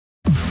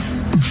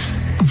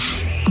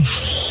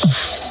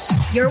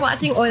You're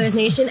watching Oilers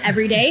Nation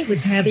every day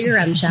with Tyler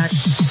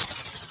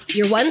Yaremchuk.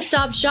 Your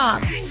one-stop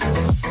shop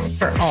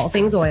for all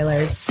things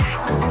Oilers.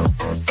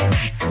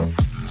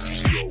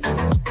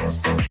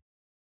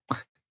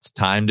 It's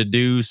time to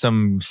do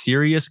some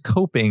serious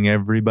coping,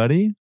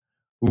 everybody.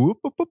 Whoop,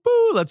 whoop, whoop,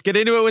 whoop. Let's get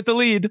into it with the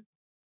lead.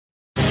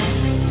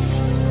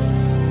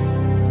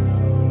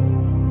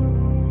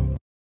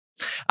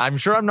 I'm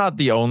sure I'm not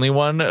the only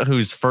one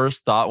whose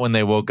first thought when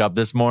they woke up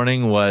this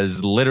morning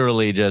was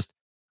literally just,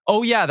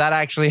 oh yeah, that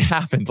actually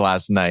happened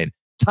last night.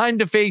 Time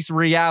to face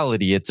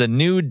reality. It's a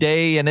new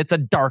day and it's a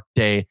dark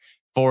day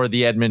for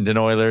the Edmonton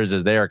Oilers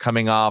as they are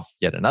coming off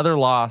yet another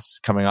loss,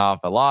 coming off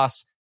a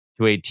loss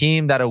to a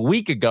team that a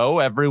week ago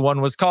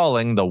everyone was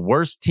calling the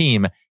worst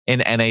team in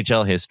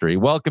NHL history.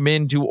 Welcome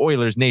into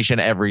Oilers Nation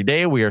every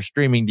day. We are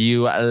streaming to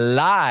you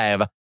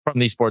live from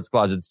the Sports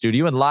Closet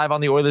studio and live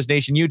on the Oilers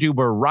Nation YouTube,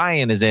 where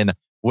Ryan is in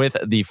with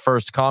the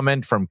first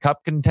comment. From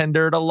cup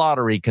contender to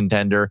lottery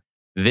contender,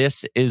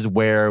 this is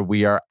where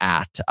we are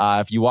at.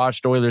 If you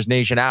watched Oilers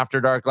Nation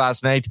After Dark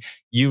last night,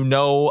 you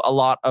know a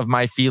lot of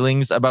my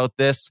feelings about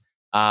this.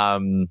 I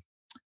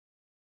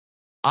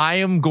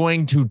am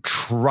going to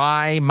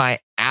try my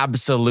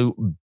absolute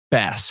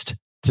best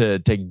to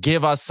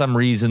give us some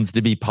reasons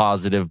to be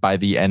positive by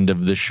the end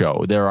of the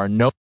show. There are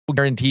no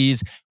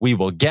guarantees we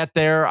will get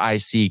there. I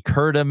see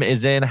Curtum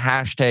is in,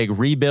 hashtag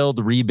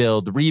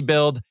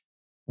rebuild.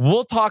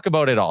 We'll talk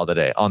about it all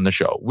today on the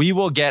show. We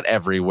will get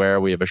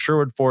everywhere. We have a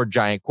Sherwood Ford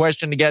giant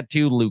question to get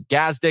to. Luke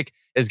Gazdic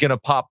is going to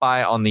pop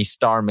by on the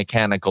Star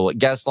Mechanical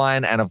guest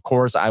line. And of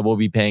course, I will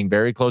be paying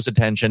very close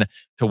attention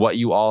to what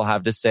you all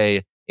have to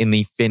say in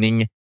the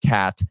Finning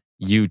Cat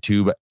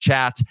YouTube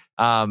chat.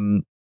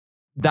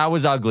 That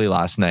was ugly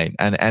last night.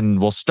 And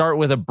we'll start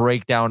with a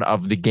breakdown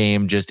of the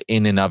game just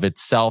in and of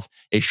itself.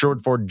 A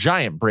Sherwood Ford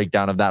giant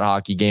breakdown of that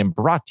hockey game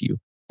brought to you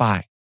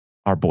by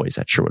our boys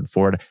at Sherwood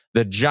Ford.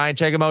 The Giant,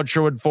 check them out,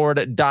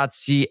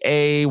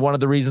 sherwoodford.ca. One of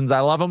the reasons I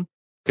love them,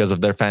 because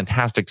of their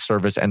fantastic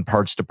service and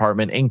parts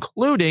department,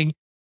 including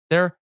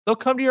they'll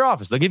come to your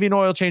office. They'll give you an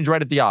oil change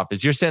right at the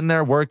office. You're sitting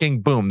there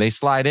working, boom, they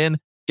slide in,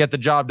 get the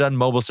job done.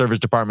 Mobile service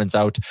department's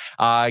out.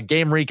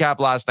 Game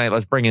recap last night.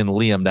 Let's bring in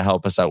Liam to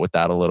help us out with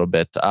that a little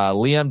bit.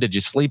 Liam, did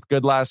you sleep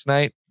good last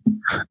night?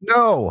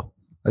 No,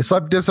 I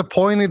slept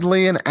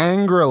disappointedly and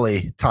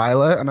angrily,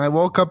 Tyler, and I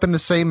woke up in the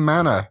same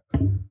manner.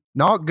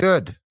 Not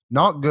good.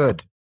 Not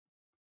good.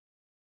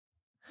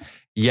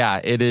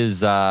 Yeah, it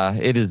is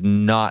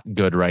not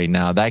good right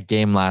now. That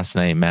game last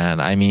night,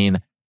 man. I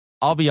mean,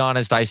 I'll be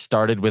honest, I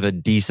started with a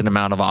decent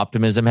amount of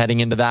optimism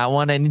heading into that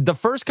one. And the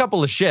first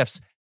couple of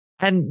shifts,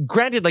 and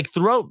granted, like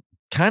throughout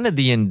kind of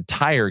the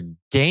entire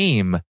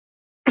game,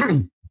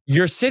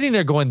 you're sitting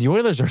there going, the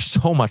Oilers are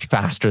so much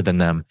faster than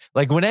them.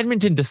 Like when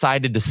Edmonton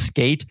decided to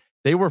skate,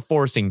 they were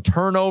forcing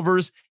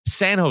turnovers.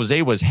 San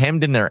Jose was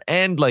hemmed in their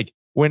end. Like,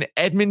 when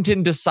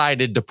Edmonton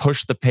decided to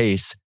push the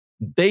pace,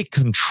 they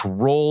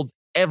controlled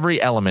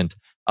every element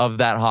of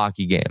that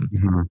hockey game.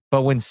 Mm-hmm.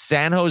 But when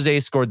San Jose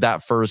scored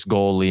that first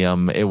goal,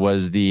 Liam, it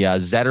was the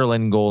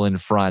Zetterlund goal in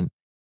front.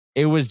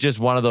 It was just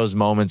one of those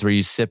moments where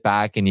you sit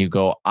back and you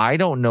go, I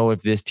don't know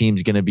if this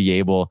team's going to be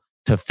able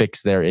to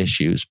fix their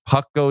issues.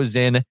 Puck goes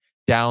in,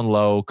 down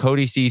low,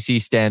 Cody Ceci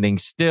standing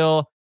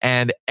still,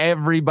 and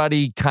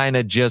everybody kind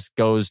of just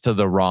goes to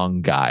the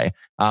wrong guy.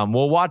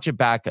 We'll watch it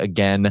back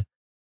again.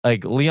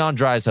 Like Leon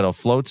Draisaitl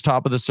floats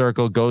top of the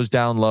circle, goes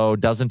down low,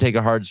 doesn't take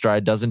a hard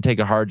stride,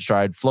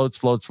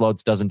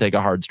 floats, doesn't take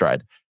a hard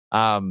stride.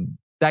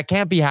 That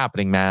can't be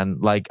happening, man.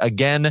 Like,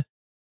 again,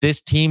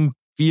 this team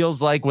feels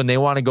like when they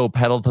want to go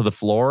pedal to the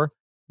floor,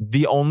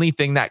 the only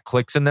thing that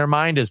clicks in their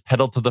mind is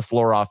pedal to the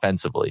floor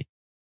offensively.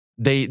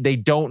 They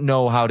don't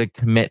know how to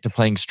commit to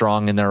playing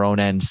strong in their own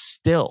end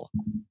still.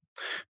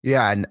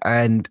 Yeah,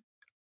 and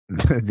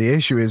the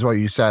issue is what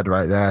you said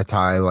right there,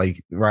 Ty,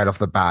 like right off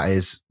the bat,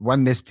 is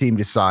when this team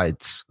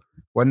decides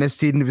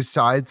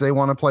they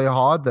want to play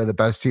hard, they're the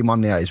best team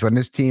on the ice. When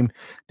this team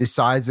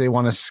decides they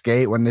want to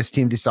skate, when this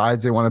team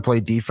decides they want to play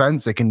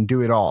defense, they can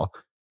do it all.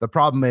 The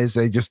problem is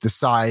they just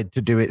decide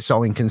to do it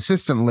so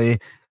inconsistently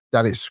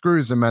that it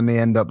screws them, and they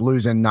end up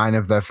losing 9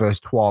 of their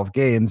first 12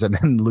 games and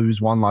then lose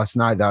one last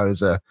night.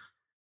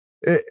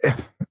 It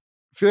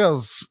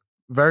feels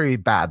very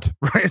bad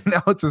right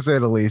now, to say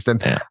the least.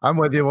 And yeah. I'm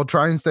with you. We'll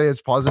try and stay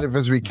as positive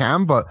as we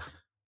can, but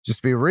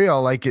just be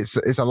real. Like it's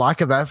a lack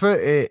of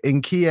effort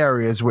in key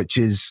areas, which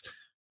is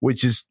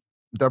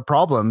their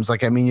problems.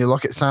 Like, I mean, you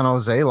look at San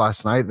Jose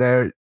last night,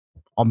 they're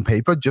on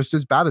paper just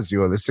as bad as the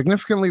Oilers,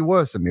 significantly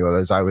worse than the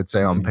Oilers, I would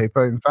say, on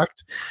paper, in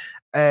fact.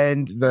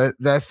 And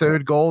their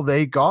third goal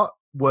they got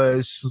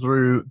was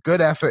through good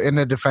effort in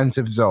a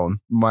defensive zone.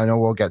 I know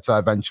we'll get to that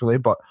eventually,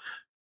 but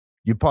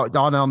you put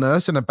Darnell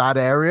Nurse in a bad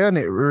area and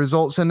it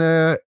results in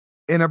a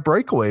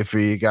breakaway for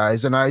you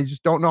guys. And I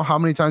just don't know how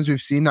many times we've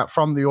seen that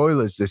from the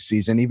Oilers this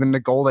season. Even the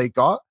goal they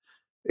got,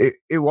 it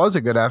was a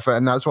good effort,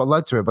 and that's what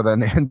led to it. But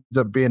then it ends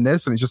up being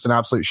this, and it's just an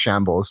absolute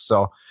shambles.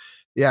 So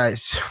yeah,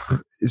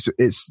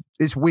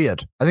 it's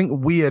weird. I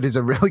think weird is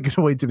a really good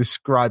way to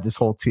describe this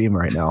whole team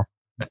right now.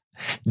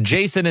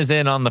 Jason is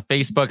in on the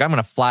Facebook. I'm going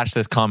to flash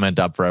this comment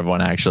up for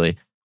everyone, actually.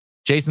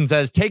 Jason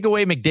says, take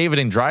away McDavid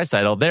and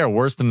Draisaitl. They're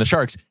worse than the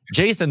Sharks.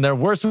 Jason, they're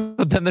worse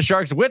than the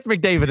Sharks with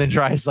McDavid and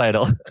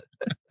Draisaitl.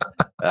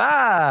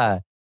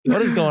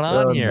 What is going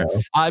on here?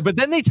 No. But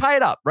then they tie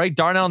it up, right?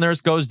 Darnell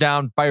Nurse goes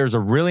down, fires a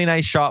really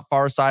nice shot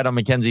far side on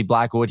Mackenzie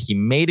Blackwood. He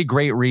made a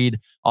great read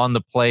on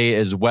the play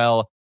as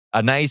well.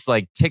 A nice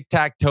like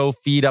tic-tac-toe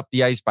feed up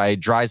the ice by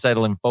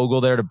Draisaitl and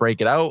Foegele there to break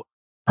it out.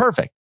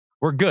 Perfect.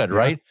 We're good,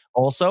 right?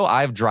 Also,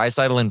 I have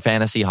Draisaitl in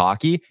fantasy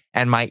hockey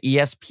and my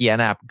ESPN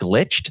app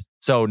glitched.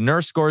 So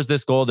Nurse scores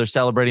this goal. They're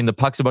celebrating. The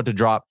puck's about to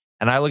drop.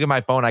 And I look at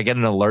my phone. I get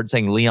an alert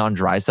saying Leon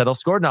Draisaitl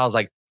scored. And I was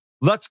like,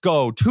 let's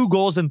go. 2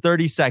 goals in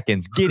 30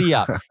 seconds. Giddy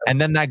up. And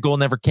then that goal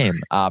never came.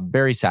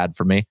 Very sad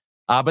for me.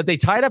 But they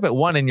tied up at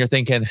 1 and you're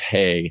thinking,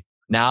 hey,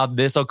 now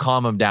this will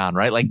calm them down,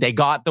 right? Like they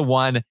got the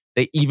 1.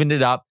 They evened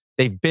it up.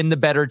 They've been the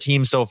better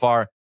team so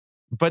far.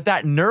 But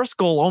that Nurse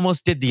goal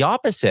almost did the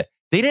opposite.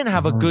 They didn't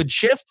have a good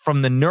shift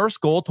from the Nurse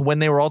goal to when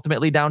they were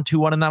ultimately down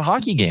 2-1 in that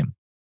hockey game.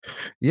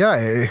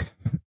 Yeah,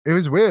 it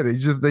was weird.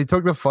 They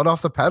took the foot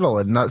off the pedal.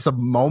 And that's a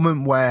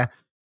moment where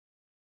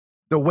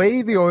the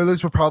way the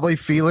Oilers were probably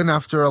feeling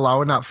after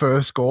allowing that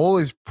first goal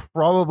is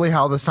probably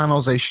how the San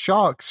Jose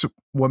Sharks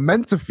were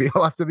meant to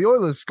feel after the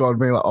Oilers scored.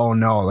 Being like, oh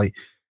no, like,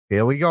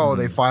 here we go.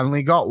 They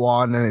finally got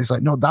one. And it's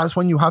like, no, that's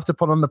when you have to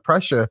put on the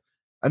pressure.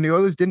 And the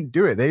Oilers didn't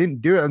do it. They didn't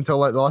do it until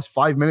like the last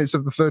 5 minutes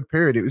of the third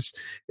period.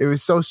 It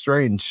was so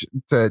strange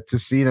to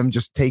see them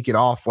just take it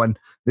off when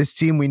this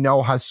team we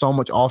know has so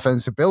much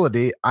offense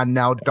ability, and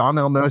now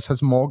Darnell Nurse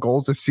has more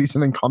goals this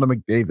season than Connor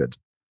McDavid.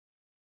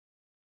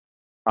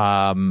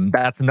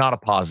 That's not a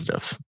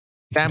positive.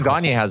 Sam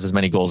Gagner has as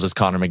many goals as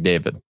Connor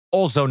McDavid.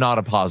 Also not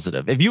a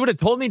positive. If you would have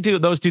told me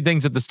those two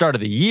things at the start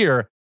of the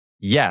year,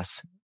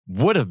 yes,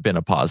 would have been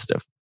a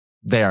positive.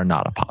 They are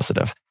not a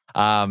positive.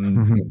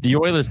 The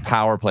Oilers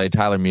power play,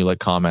 Tyler Mulick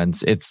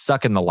comments, it's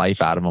sucking the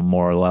life out of them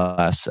more or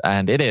less.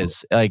 And it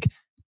is like,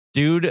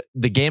 dude,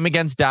 the game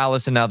against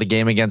Dallas and now the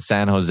game against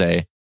San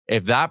Jose,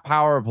 if that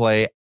power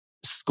play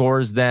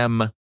scores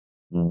them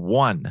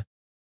 1,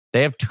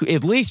 they have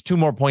at least 2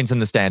 more points in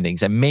the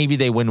standings and maybe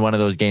they win one of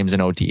those games in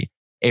OT.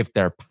 If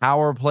their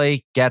power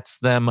play gets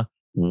them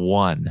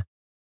 1,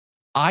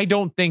 I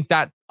don't think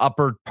that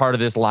upper part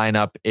of this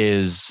lineup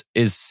is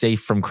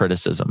safe from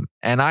criticism.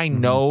 And I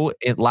know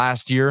it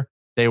last year,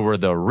 they were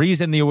the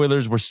reason the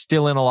Oilers were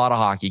still in a lot of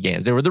hockey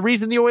games. They were the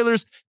reason the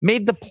Oilers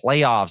made the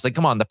playoffs. Like,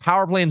 come on, the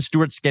power play and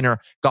Stuart Skinner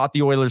got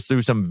the Oilers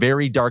through some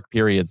very dark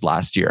periods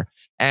last year.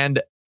 And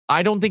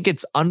I don't think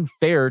it's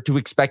unfair to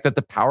expect that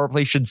the power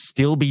play should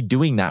still be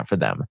doing that for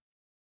them.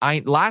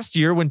 Last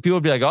year, when people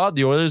would be like, oh,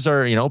 the Oilers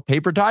are,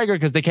 paper tiger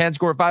because they can't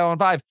score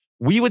 5-on-5,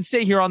 we would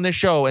sit here on this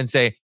show and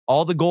say,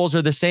 all the goals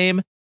are the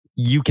same.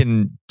 You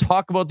can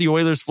talk about the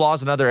Oilers'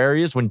 flaws in other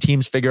areas when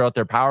teams figure out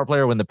their power play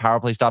or when the power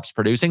play stops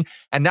producing.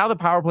 And now the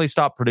power play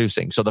stopped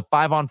producing. So the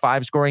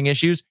 5-on-5 scoring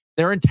issues,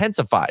 they're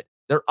intensified.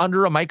 They're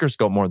under a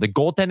microscope more. The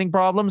goaltending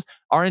problems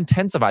are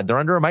intensified. They're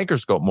under a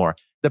microscope more.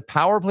 The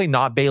power play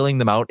not bailing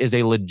them out is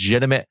a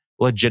legitimate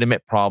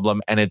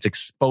problem. And it's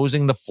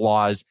exposing the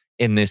flaws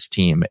in this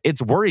team.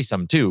 It's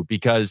worrisome too,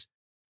 because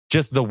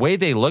just the way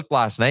they looked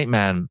last night,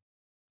 man,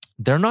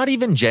 they're not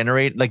even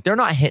they're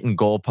not hitting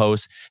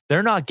goalposts.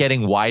 They're not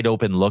getting wide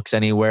open looks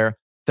anywhere.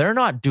 They're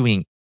not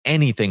doing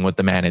anything with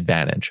the man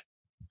advantage.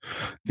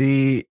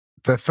 The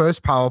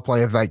first power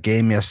play of that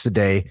game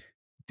yesterday,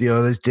 the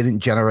Oilers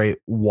didn't generate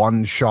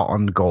 1 shot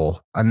on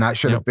goal. And that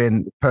should have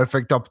been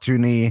perfect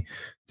opportunity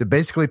to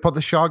basically put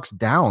the Sharks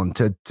down,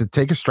 to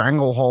take a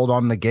stranglehold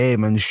on the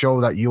game and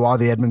show that you are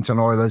the Edmonton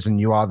Oilers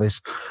and you are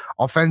this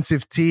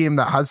offensive team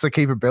that has the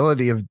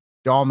capability of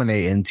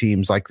dominating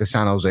teams like the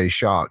San Jose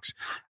Sharks.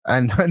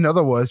 And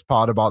another worst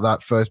part about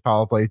that first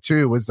power play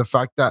too was the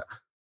fact that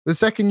the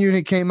second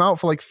unit came out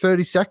for like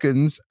 30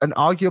 seconds and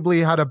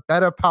arguably had a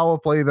better power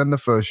play than the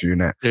first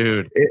unit.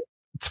 Dude,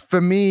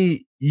 for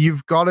me,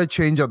 you've got to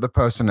change up the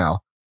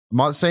personnel. I'm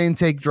not saying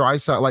take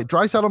Draisaitl,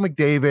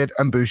 McDavid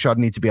and Bouchard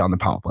need to be on the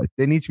power play.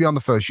 They need to be on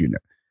the first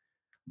unit.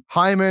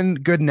 Hyman,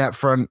 good net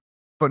front,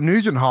 but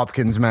Nugent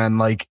Hopkins, man,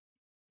 like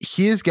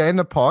he is getting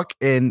the puck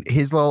in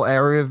his little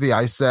area of the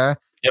ice there.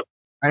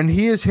 And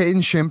he is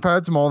hitting shin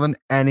pads more than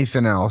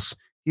anything else.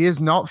 He is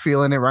not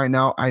feeling it right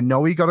now. I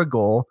know he got a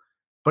goal,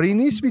 but he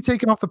needs to be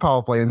taken off the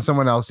power play and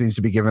someone else needs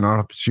to be given an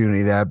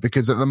opportunity there,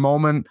 because at the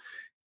moment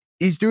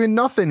he's doing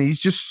nothing. He's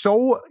just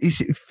he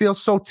feels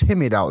so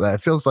timid out there.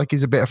 It feels like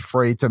he's a bit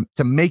afraid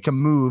to make a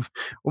move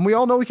when we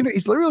all know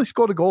he's literally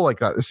scored a goal like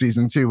that this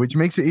season too, which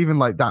makes it even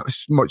like that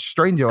much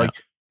stranger. Like,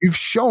 you've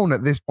shown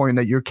at this point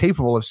that you're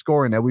capable of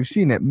scoring it. We've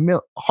seen it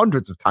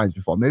hundreds of times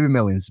before, maybe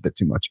millions is a bit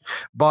too much,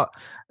 but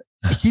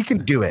he can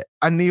do it.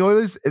 And the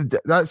Oilers,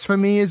 that's for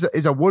me is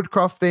a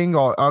Woodcroft thing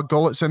or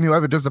Gulletson,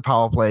 whoever does the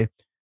power play.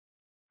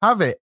 Have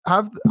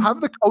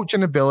the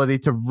coaching ability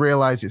to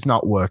realize it's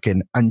not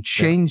working and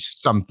change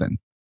something.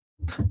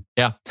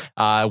 Yeah.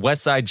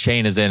 West Side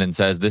Shane is in and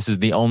says, this is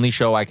the only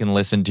show I can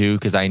listen to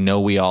because I know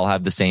we all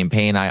have the same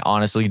pain. I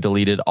honestly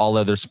deleted all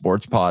other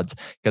sports pods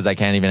because I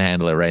can't even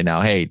handle it right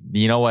now. Hey,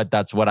 you know what?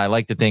 That's what I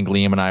like to think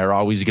Liam and I are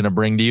always going to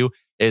bring to you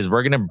is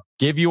we're going to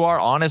give you our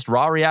honest,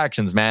 raw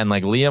reactions, man.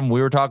 Like Liam, we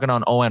were talking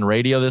on ON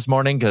Radio this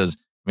morning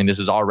because, I mean, this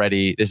is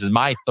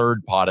my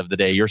third pod of the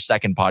day, your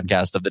second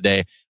podcast of the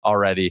day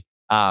already.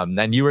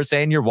 And you were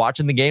saying you're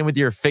watching the game with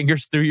your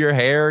fingers through your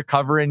hair,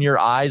 covering your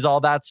eyes, all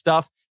that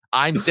stuff.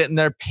 I'm sitting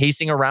there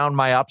pacing around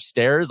my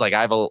upstairs. Like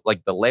I have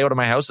the layout of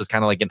my house is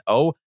kind of like an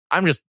O.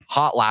 I'm just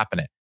hot lapping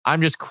it.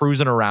 I'm just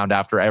cruising around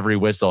after every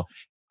whistle.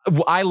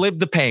 I live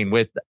the pain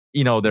with,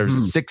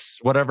 there's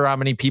how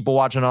many people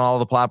watching on all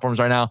the platforms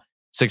right now?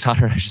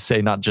 600, I should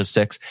say, not just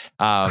 6.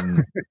 I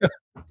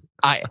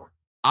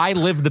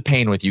live the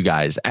pain with you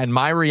guys, and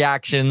my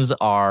reactions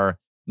are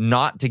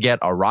not to get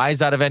a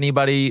rise out of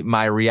anybody.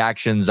 My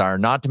reactions are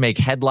not to make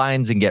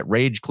headlines and get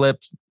rage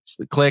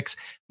clicks.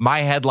 My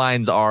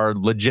headlines are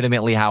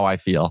legitimately how I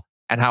feel.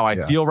 And how I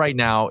feel right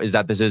now is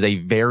that this is a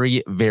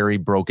very, very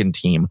broken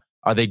team.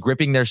 Are they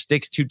gripping their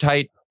sticks too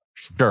tight?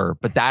 Sure.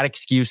 But that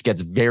excuse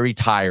gets very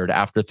tired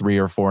after 3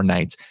 or 4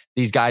 nights.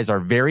 These guys are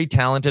very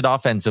talented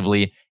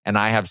offensively. And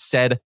I have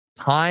said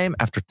time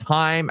after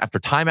time after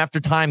time after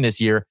time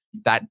this year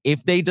that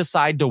if they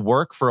decide to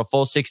work for a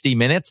full 60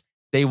 minutes,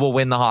 they will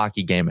win the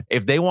hockey game.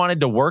 If they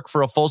wanted to work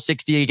for a full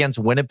 60 against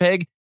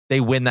Winnipeg,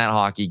 they win that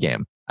hockey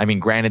game. I mean,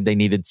 granted, they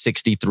needed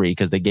 63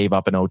 because they gave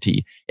up an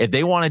OT. If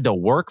they wanted to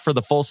work for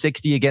the full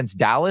 60 against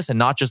Dallas and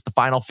not just the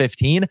final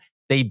 15,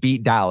 they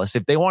beat Dallas.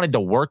 If they wanted to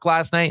work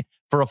last night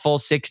for a full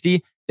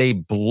 60, they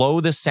blow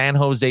the San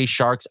Jose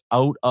Sharks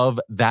out of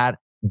that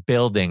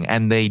building,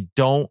 and they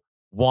don't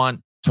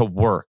want to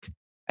work.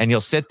 And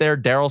you'll sit there.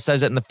 Daryl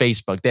says it in the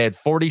Facebook. They had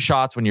 40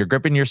 shots. When you're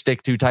gripping your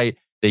stick too tight,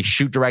 they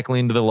shoot directly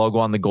into the logo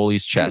on the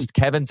goalie's chest.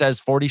 Kevin says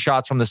 40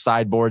 shots from the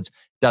sideboards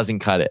doesn't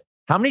cut it.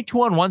 How many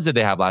 2-on-1s did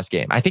they have last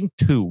game? I think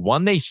 2.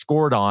 One they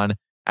scored on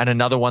and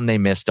another one they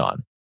missed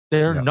on.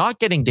 They're not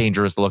getting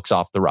dangerous looks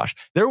off the rush.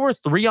 There were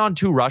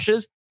 3-on-2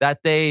 rushes that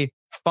they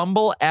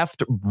fumble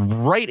effed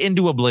right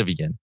into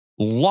oblivion.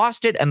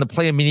 Lost it, and the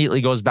play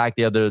immediately goes back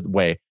the other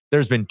way.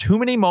 There's been too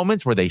many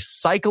moments where they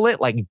cycle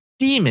it like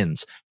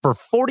demons for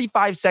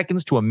 45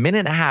 seconds to a minute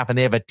and a half, and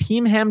they have a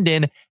team hemmed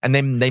in, and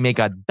then they make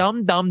a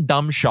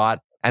dumb shot,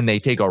 and they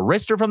take a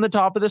wrister from the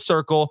top of the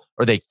circle,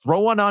 or they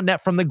throw one on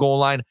net from the goal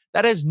line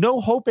that has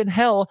no hope in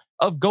hell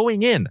of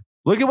going in.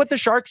 Look at what the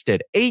Sharks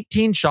did.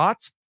 18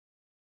 shots.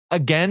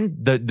 Again,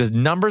 the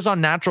numbers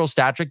on Natural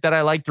Stat Trick that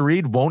I like to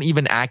read won't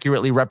even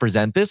accurately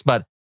represent this,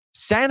 but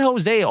San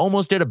Jose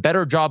almost did a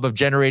better job of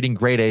generating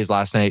grade A's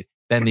last night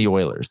than the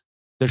Oilers.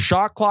 The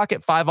shot clock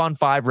at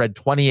 5-on-5 read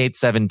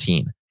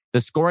 28-17.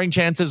 The scoring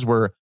chances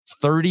were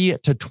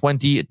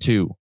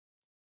 30-22.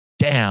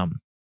 Damn.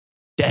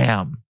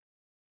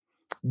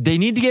 They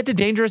need to get to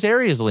dangerous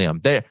areas,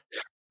 Liam.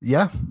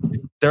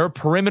 They're a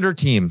perimeter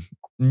team.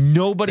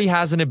 Nobody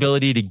has an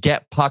ability to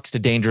get pucks to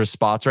dangerous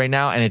spots right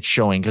now, and it's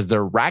showing because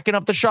they're racking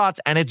up the shots,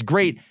 and it's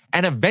great.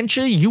 And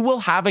eventually you will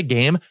have a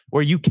game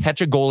where you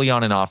catch a goalie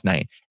on an off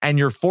night, and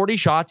your 40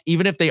 shots,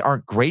 even if they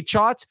aren't great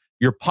shots,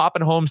 you're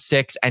popping home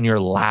 6 and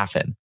you're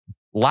laughing.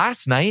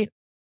 Last night,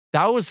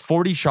 that was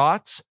 40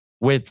 shots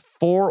with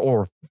 4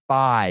 or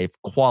 5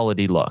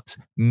 quality looks,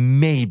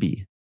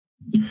 maybe.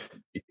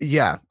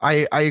 Yeah,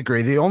 I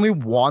agree. The only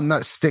one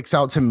that sticks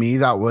out to me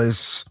that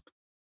was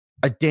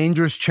a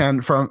dangerous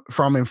chant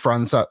from in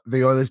France that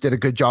the Oilers did a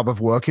good job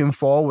of working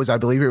for was, I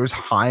believe it was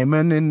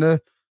Hyman in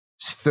the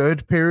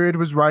third period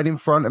was right in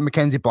front, and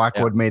Mackenzie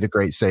Blackwood made a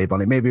great save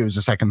on it. Maybe it was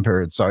the second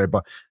period, sorry,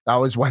 but that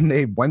was when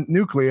they went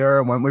nuclear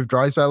and went with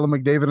Draisaitl and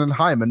McDavid and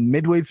Hyman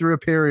midway through a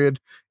period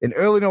in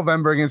early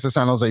November against the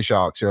San Jose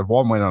Sharks, who have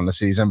 1 win on the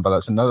season, but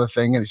that's another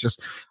thing. And it's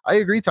just, I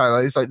agree,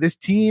 Tyler. It's like this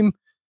team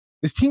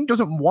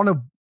doesn't want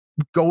to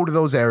go to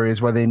those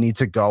areas where they need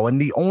to go. And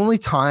the only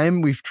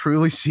time we've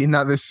truly seen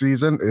that this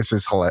season, this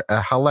is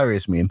a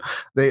hilarious meme.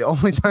 The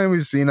only time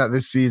we've seen that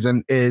this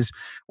season is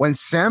when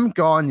Sam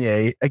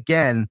Gagner,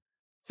 again,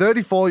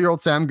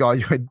 34-year-old Sam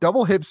Gagner, had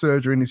double hip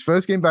surgery in his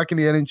first game back in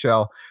the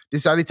NHL,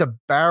 decided to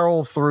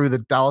barrel through the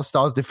Dallas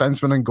Stars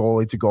defenseman and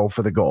goalie to go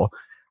for the goal.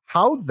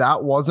 How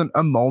that wasn't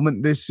a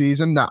moment this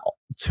season that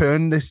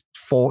turned this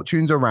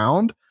fortunes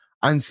around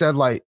and said,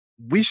 like,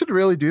 we should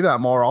really do that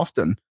more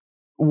often,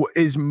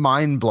 is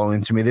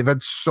mind-blowing to me. They've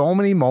had so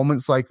many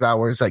moments like that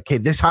where it's like, okay,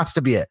 this has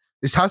to be it.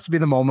 This has to be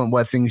the moment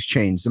where things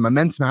change. The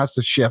momentum has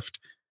to shift,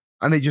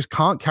 and they just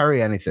can't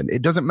carry anything.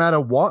 It doesn't matter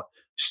what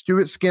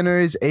Stuart Skinner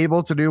is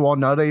able to do or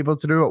not able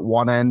to do at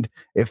one end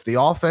if the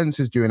offense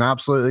is doing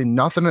absolutely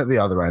nothing at the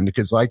other end,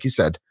 because like you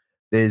said,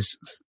 there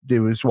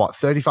was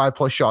 35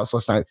 plus shots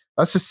last night.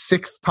 That's the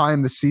 6th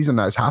time this season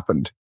that has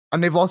happened,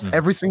 and they've lost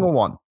every single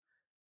one.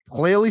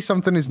 Clearly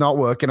something is not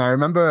working. I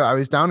remember I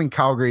was down in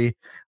Calgary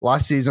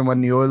last season when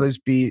the Oilers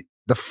beat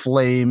the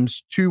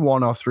Flames 2-1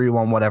 or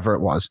 3-1, whatever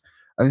it was.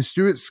 And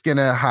Stuart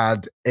Skinner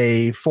had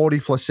a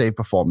 40-plus save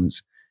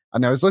performance.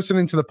 And I was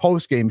listening to the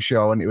post-game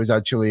show, and it was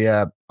actually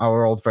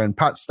our old friend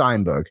Pat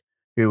Steinberg,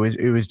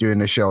 who was doing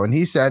the show, and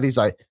he said, he's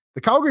like,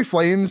 the Calgary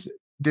Flames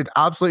did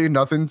absolutely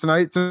nothing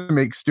tonight to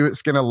make Stuart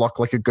Skinner look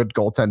like a good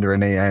goaltender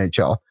in the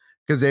NHL,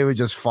 because they would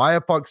just fire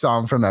pucks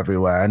on from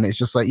everywhere. And it's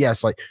just like,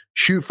 yes, like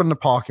shoot from the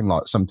parking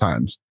lot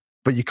sometimes,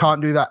 but you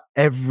can't do that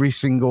every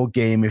single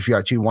game if you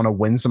actually want to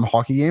win some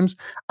hockey games,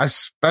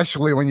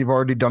 especially when you've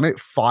already done it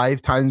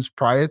 5 times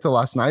prior to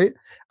last night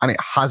and it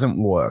hasn't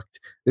worked.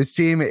 This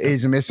team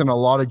is missing a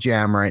lot of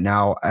jam right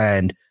now,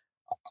 and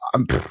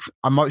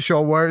I'm not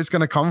sure where it's going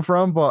to come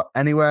from, but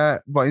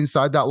anywhere but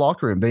inside that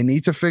locker room. They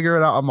need to figure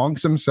it out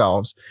amongst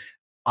themselves.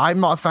 I'm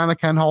not a fan of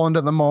Ken Holland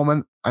at the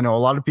moment. I know a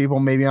lot of people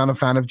maybe aren't a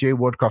fan of Jay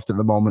Woodcroft at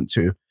the moment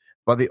too,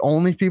 but the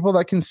only people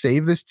that can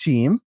save this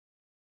team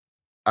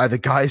are the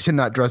guys in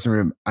that dressing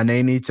room, and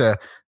they need to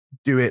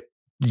do it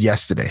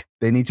yesterday.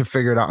 They need to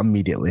figure it out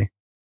immediately.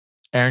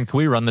 Aaron, can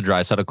we run the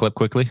Draisaitl clip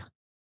quickly?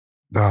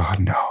 Oh,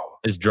 no.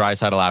 Is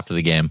Draisaitl after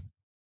the game?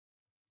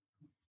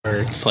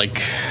 It's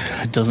like,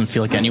 it doesn't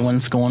feel like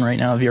anyone's going right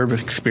now. Have you ever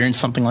experienced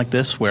something like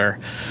this where,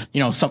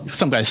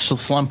 some guys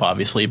slump,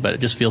 obviously, but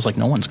it just feels like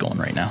no one's going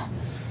right now?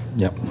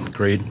 Yep.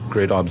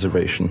 Great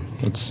observation.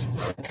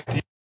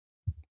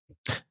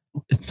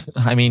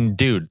 I mean,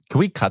 dude, can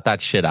we cut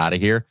that shit out of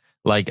here?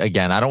 Like,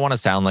 again, I don't want to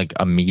sound like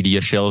a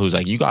media shill who's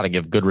like, you got to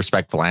give good,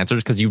 respectful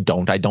answers, because you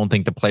don't. I don't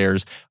think the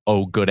players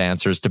owe good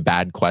answers to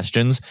bad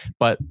questions,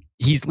 but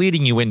he's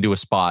leading you into a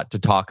spot to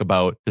talk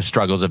about the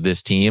struggles of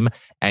this team,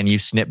 and you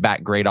snip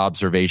back great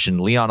observation.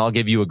 Leon, I'll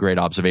give you a great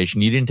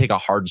observation. You didn't take a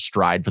hard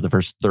stride for the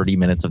first 30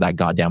 minutes of that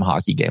goddamn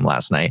hockey game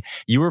last night.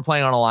 You were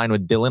playing on a line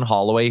with Dylan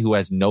Holloway, who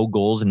has no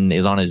goals and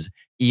is on his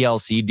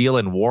ELC deal,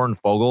 and Warren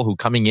Fogle, who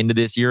coming into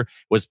this year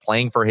was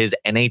playing for his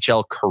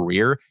NHL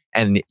career,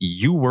 and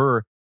you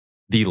were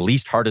the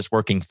least hardest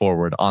working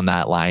forward on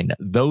that line.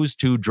 Those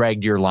two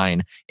dragged your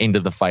line into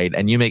the fight,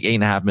 and you make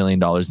 $8.5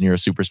 million and you're a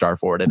superstar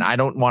forward. And I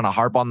don't want to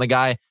harp on the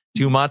guy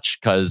too much,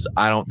 because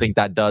I don't think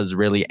that does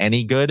really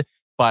any good,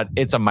 but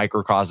it's a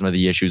microcosm of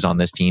the issues on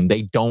this team.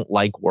 They don't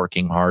like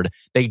working hard.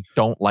 They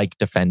don't like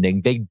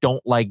defending. They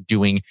don't like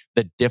doing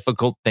the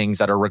difficult things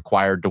that are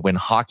required to win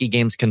hockey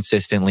games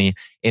consistently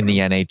in the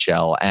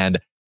NHL. And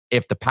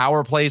if the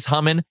power play's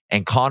humming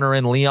and Connor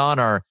and Leon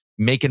are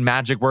making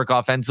magic work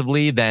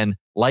offensively, then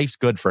life's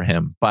good for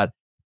him.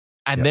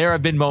 There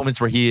have been moments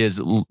where he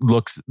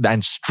looks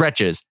and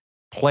stretches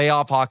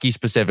playoff hockey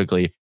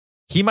specifically.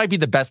 He might be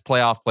the best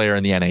playoff player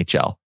in the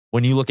NHL.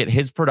 When you look at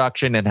his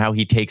production and how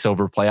he takes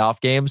over playoff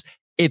games,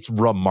 it's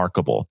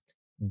remarkable.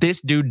 This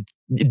dude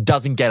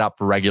doesn't get up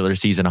for regular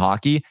season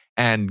hockey,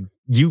 and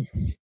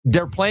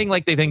they're playing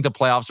like they think the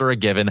playoffs are a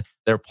given.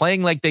 They're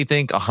playing like they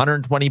think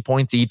 120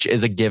 points each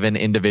is a given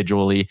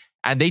individually,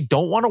 and they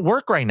don't want to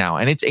work right now.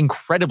 And it's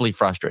incredibly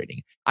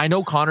frustrating. I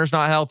know Connor's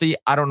not healthy.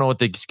 I don't know what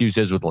the excuse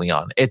is with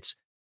Leon.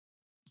 It's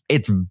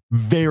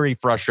very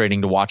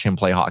frustrating to watch him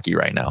play hockey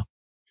right now.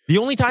 The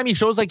only time he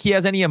shows like he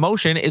has any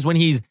emotion is when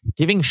he's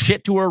giving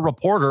shit to a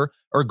reporter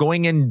or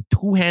going and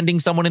two-handing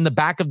someone in the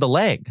back of the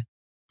leg.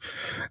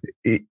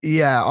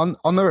 Yeah,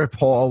 on the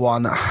reporter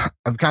one,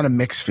 I've kind of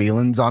mixed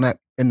feelings on it,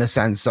 in the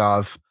sense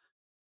of,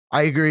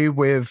 I agree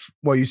with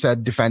what you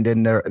said,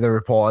 defending the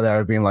reporter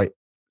there, being like,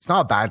 it's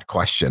not a bad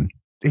question.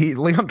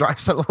 Leon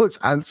Draisaitl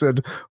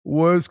answered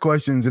worse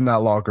questions in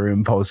that locker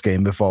room post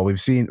game before.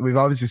 We've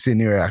obviously seen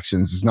new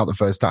reactions. It's not the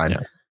first time.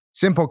 Yeah.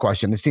 Simple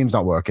question. This team's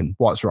not working.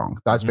 What's wrong?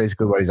 That's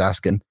basically what he's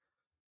asking.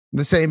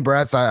 The same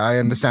breath, I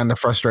understand the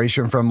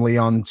frustration from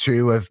Leon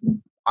too. Of,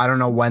 I don't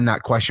know when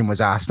that question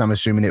was asked. I'm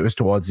assuming it was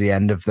towards the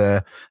end of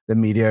the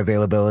media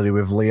availability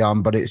with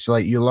Leon. But it's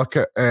like, you look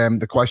at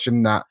the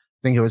question that,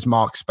 I think it was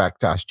Mark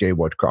Specht asked Jay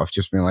Woodcroft,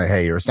 just being like,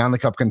 hey, you're a Stanley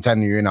Cup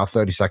contender. You're now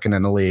 32nd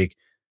in the league.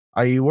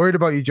 Are you worried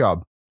about your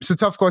job? It's a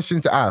tough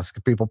question to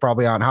ask. People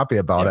probably aren't happy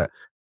about it.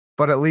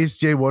 But at least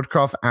Jay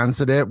Woodcroft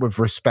answered it with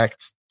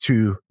respect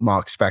to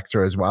Mark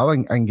Spector as well,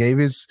 and gave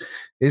his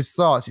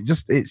thoughts.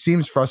 It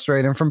seems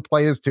frustrating from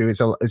players too. It's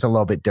a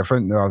little bit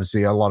different. There's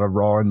obviously a lot of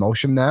raw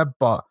emotion there,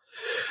 but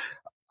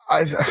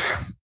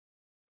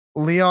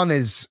Leon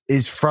is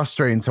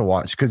frustrating to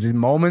watch, because in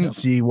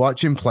moments you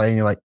watch him play and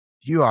you're like,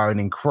 you are an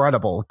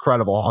incredible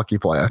hockey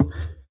player.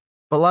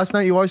 But last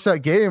night you watched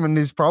that game, and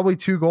there's probably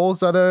 2 goals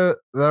that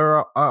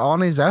are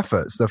on his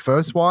efforts. The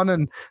first one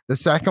and the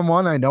second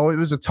one, I know it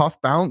was a tough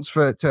bounce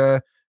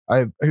to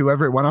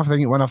whoever it went off. I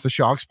think it went off the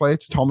Sharks player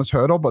to Thomas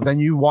Hertl. But then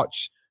you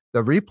watch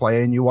the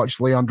replay and you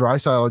watch Leon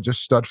Draisaitl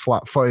just stood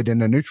flat-footed in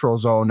the neutral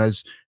zone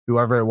as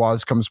whoever it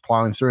was comes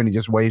plowing through, and he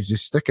just waves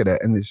his stick at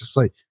it. And it's just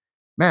like,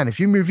 man, if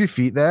you move your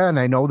feet there, and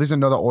I know there's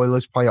another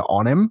Oilers player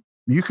on him,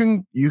 you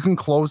can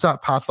close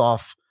that path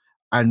off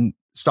and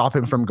stop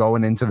him from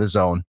going into the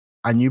zone.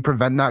 And you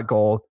prevent that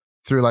goal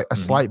through like a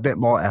slight bit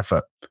more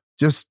effort.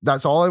 Just,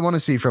 that's all I want to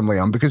see from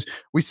Leon, because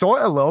we saw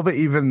it a little bit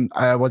even,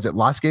 was it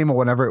last game or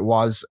whenever it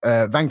was,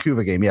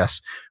 Vancouver game,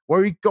 yes,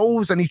 where he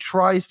goes and he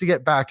tries to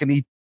get back and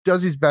he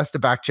does his best to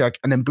back check,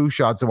 and then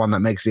Bouchard's the one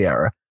that makes the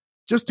error.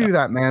 Just do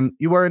that, man.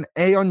 You wear an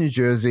A on your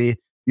jersey.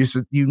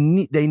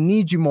 They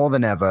need you more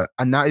than ever,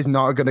 and that is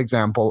not a good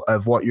example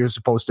of what you're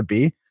supposed to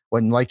be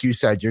when, like you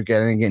said, you're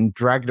getting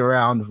dragged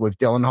around with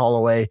Dylan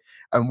Holloway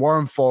and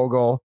Warren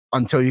Fogle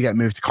until you get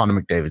moved to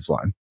Connor McDavid's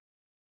line.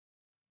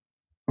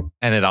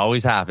 And it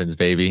always happens,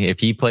 baby. If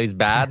he plays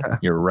bad,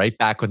 you're right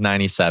back with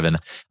 97.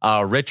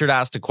 Richard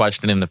asked a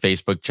question in the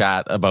Facebook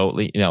chat about,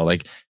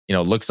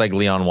 looks like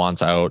Leon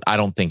wants out. I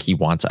don't think he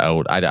wants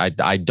out.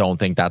 I don't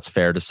think that's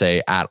fair to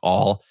say at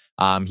all.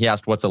 He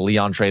asked, what's a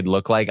Leon trade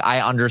look like? I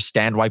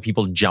understand why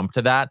people jump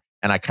to that.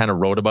 And I kind of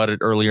wrote about it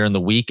earlier in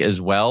the week as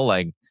well.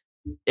 Like,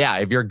 yeah,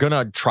 if you're going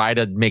to try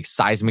to make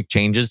seismic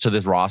changes to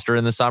this roster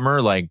in the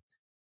summer, like,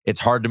 it's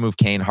hard to move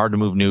Kane, hard to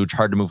move Nuge,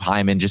 hard to move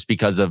Hyman just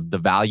because of the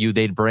value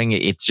they'd bring.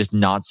 It's just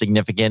not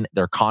significant.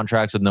 Their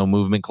contracts with no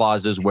movement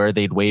clauses, where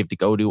they'd waive to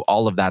go to,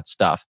 all of that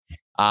stuff.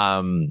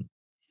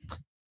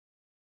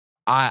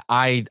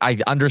 I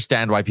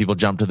understand why people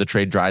jump to the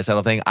trade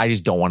Draisaitl thing. I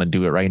just don't want to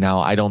do it right now.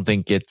 I don't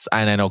think it's,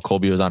 and I know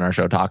Colby was on our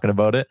show talking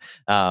about it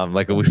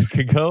like a week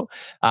ago.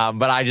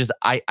 But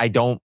I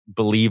don't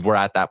believe we're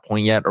at that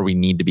point yet, or we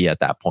need to be at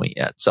that point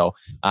yet. So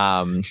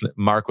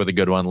Mark with a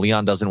good one.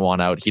 Leon doesn't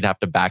want out. He'd have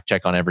to back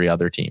check on every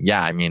other team.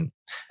 Yeah, I mean,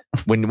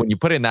 when you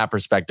put it in that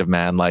perspective,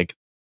 man, like,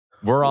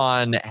 we're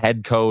on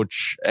head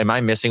coach. Am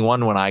I missing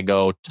one when I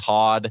go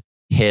Todd,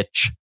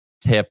 Hitch,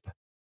 Tip,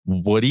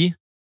 Woody?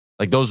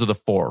 Like, those are the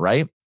four,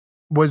 right?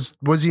 Was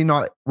he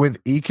not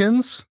with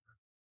Eakins?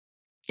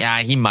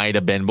 Yeah, he might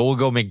have been, but we'll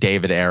go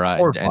McDavid era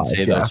and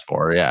say those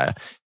four. Yeah.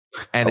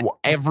 And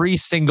every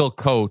single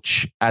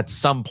coach at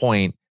some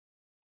point,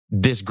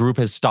 this group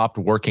has stopped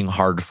working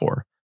hard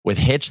for. With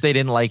Hitch, they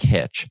didn't like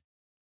Hitch.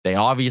 They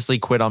obviously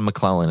quit on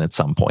McClellan at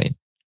some point.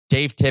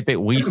 Dave Tippett,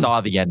 we saw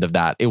the end of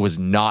that. It was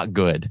not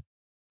good.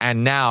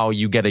 And now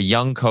you get a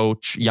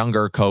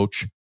younger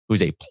coach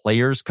who's a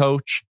player's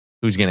coach,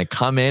 who's going to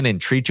come in and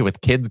treat you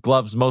with kids'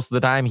 gloves most of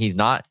the time. He's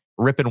not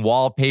ripping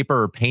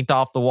wallpaper or paint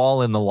off the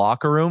wall in the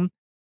locker room.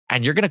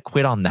 And you're going to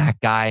quit on that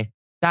guy.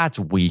 That's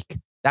weak.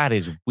 That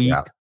is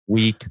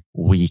weak,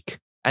 weak.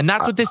 And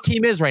that's what this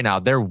team is right now.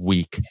 They're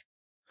weak.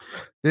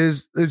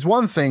 There's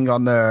one thing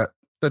on the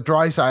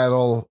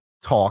Draisaitl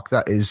talk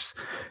that is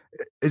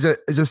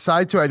a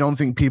side to I don't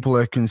think people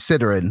are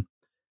considering.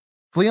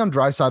 If Leon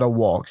Draisaitl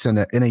walks in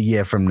a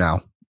year from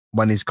now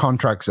when his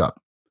contract's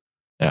up,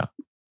 yeah,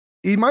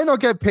 he might not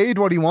get paid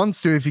what he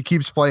wants to if he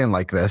keeps playing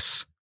like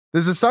this.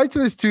 There's a side to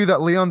this too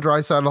that Leon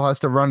Draisaitl has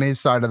to run his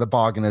side of the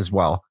bargain as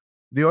well.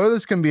 The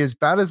Oilers can be as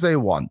bad as they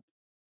want,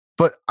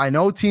 but I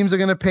know teams are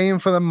going to pay him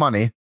for the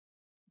money.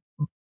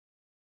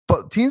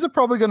 But teams are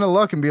probably going to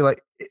look and be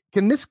like,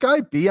 can this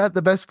guy be at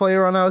the best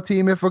player on our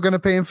team if we're going to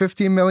pay him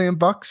 $15 million?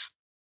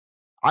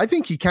 I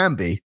think he can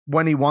be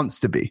when he wants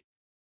to be.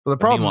 But the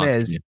problem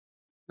is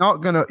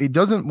he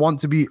doesn't want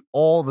to be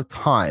all the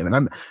time.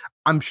 And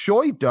I'm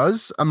sure he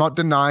does. I'm not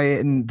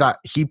denying that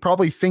he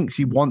probably thinks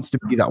he wants to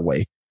be that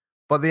way.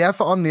 But the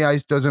effort on the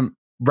ice doesn't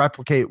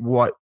replicate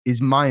what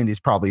his mind is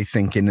probably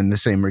thinking in the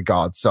same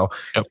regard. So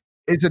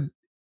it's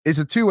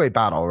a two-way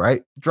battle,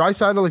 right?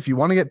 Draisaitl, if you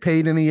want to get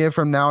paid in a year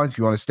from now, if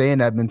you want to stay in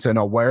Edmonton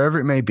or wherever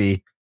it may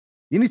be,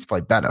 you need to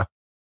play better.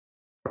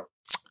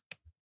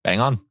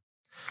 Bang on.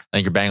 I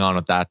think you're bang on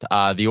with that.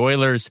 The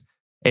Oilers,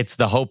 it's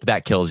the hope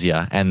that kills you.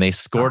 And they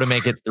score to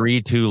make it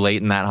 3-2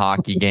 late in that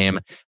hockey game.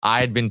 I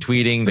had been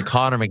tweeting the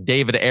Connor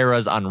McDavid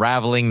era's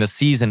unraveling. The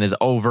season is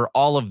over.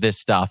 All of this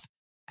stuff.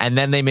 And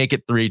then they make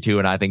it 3-2.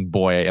 And I think,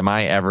 boy, am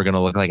I ever going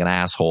to look like an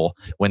asshole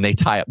when they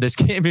tie up this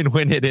game and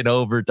win it in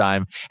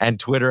overtime. And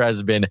Twitter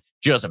has been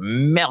just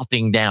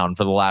melting down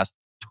for the last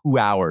 2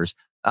 hours.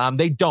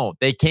 They don't.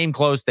 They came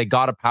close. They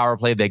got a power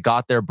play. They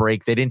got their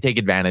break. They didn't take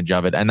advantage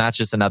of it. And that's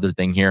just another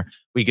thing here.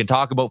 We can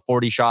talk about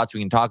 40 shots.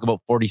 We can talk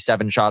about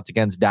 47 shots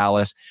against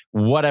Dallas.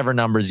 Whatever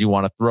numbers you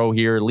want to throw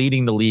here.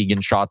 Leading the league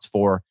in shots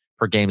per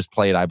games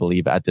played, I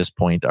believe, at this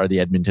point are the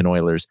Edmonton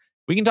Oilers.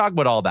 We can talk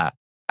about all that.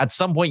 At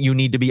some point, you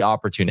need to be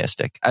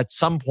opportunistic. At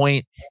some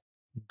point,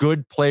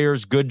 good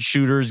players, good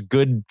shooters,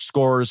 good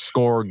scorers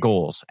score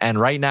goals. And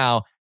right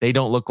now, they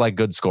don't look like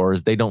good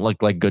scorers. They don't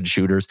look like good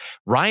shooters.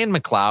 Ryan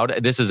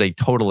McLeod, this is a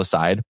total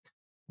aside.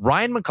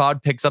 Ryan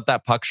McLeod picks up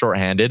that puck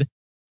shorthanded.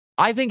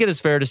 I think it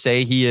is fair to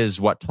say he is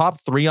top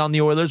 3 on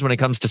the Oilers when it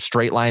comes to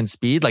straight line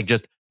speed, like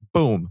just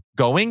boom,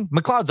 going.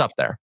 McLeod's up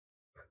there.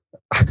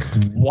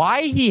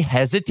 Why he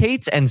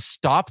hesitates and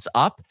stops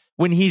up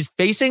when he's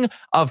facing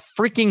a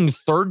freaking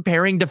third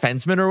pairing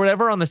defenseman or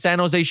whatever on the San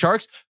Jose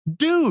Sharks?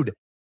 Dude,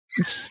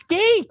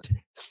 skate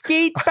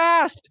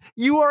fast.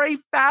 You are a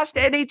fast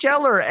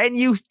NHLer and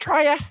you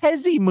try a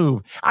hezzy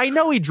move. I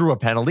know he drew a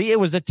penalty. It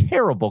was a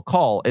terrible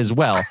call as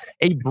well.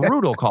 A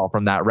brutal call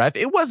from that ref.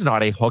 It was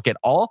not a hook at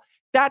all.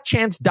 That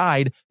chance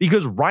died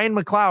because Ryan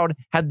McLeod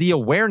had the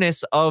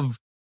awareness of,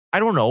 I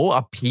don't know,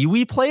 a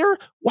peewee player.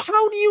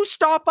 How do you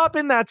stop up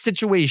in that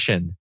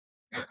situation?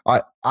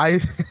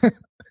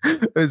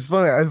 It's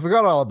funny. I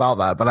forgot all about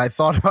that, but I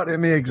thought about it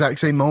in the exact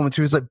same moment.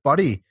 He was like,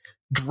 buddy,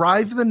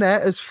 drive the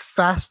net as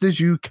fast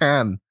as you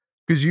can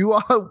because you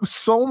are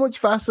so much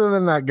faster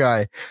than that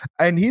guy.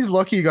 And he's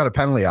lucky he got a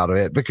penalty out of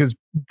it because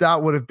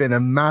that would have been a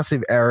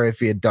massive error if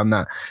he had done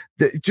that.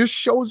 That just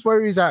shows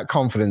where he's at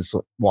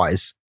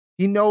confidence-wise.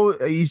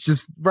 he's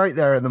just right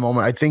there at the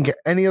moment. I think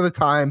any other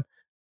time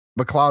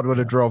McLeod would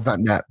have drove that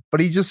net, but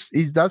he's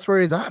that's where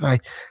he's at. And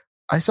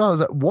I saw, I was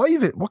like,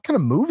 what kind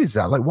of move is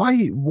that? Like,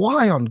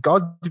 why on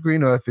God's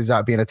green earth is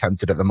that being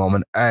attempted at the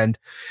moment? And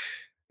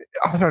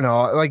I don't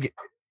know, like,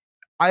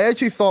 I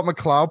actually thought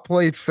McLeod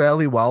played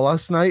fairly well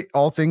last night,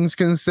 all things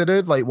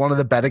considered. Like, one of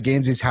the better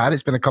games he's had.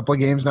 It's been a couple of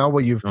games now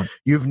where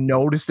you've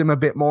noticed him a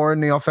bit more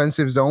in the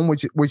offensive zone,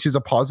 which is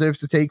a positive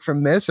to take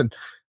from this. And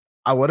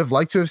I would have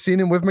liked to have seen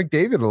him with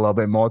McDavid a little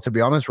bit more, to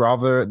be honest,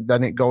 rather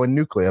than it going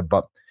nuclear.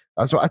 But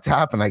that's what had to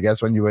happen, I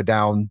guess, when you were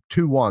down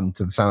 2-1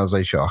 to the San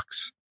Jose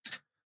Sharks.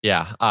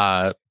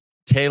 Yeah.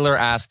 Taylor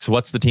asks,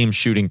 what's the team's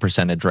shooting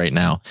percentage right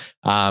now?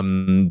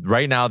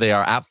 Right now, they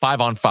are at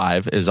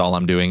 5-on-5 is all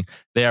I'm doing.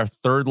 They are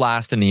third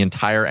last in the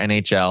entire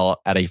NHL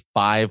at a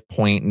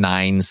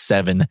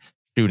 5.97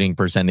 shooting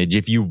percentage.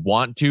 If you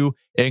want to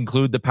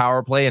include the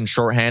power play and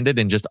shorthanded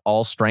and just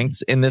all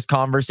strengths in this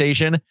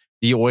conversation,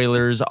 the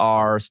Oilers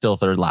are still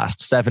third last,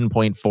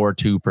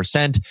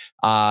 7.42%.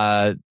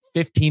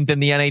 15th in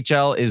the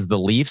NHL is the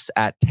Leafs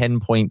at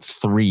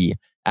 10.3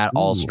 at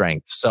all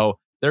strengths. So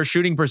their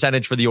shooting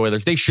percentage for the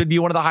Oilers, they should be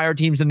one of the higher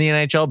teams in the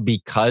NHL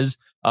because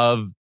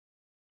of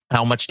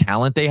how much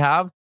talent they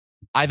have.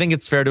 I think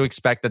it's fair to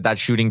expect that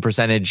shooting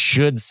percentage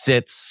should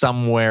sit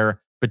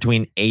somewhere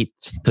between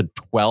 8th to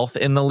 12th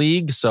in the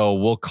league. So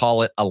we'll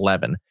call it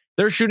 11.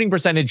 Their shooting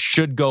percentage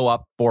should go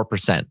up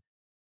 4%.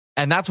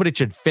 And that's what it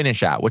should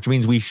finish at, which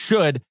means we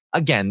should,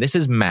 again, this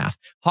is math.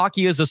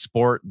 Hockey is a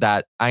sport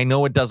that I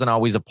know it doesn't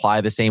always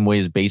apply the same way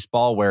as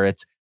baseball, where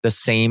it's the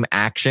same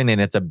action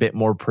and it's a bit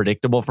more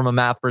predictable from a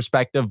math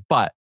perspective.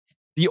 But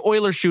the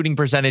Oilers shooting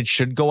percentage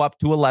should go up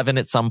to 11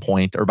 at some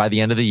point or by the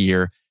end of the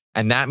year.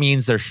 And that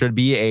means there should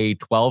be a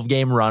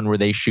 12-game run where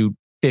they shoot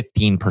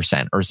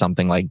 15% or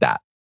something like that.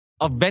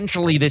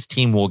 Eventually, this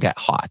team will get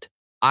hot.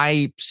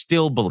 I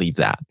still believe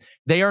that.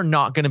 They are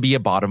not going to be a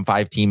bottom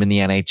 5 team in the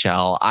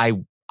NHL.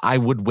 I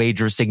would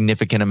wager a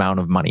significant amount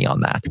of money on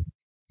that.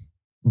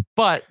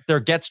 But there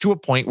gets to a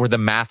point where the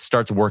math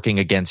starts working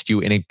against you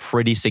in a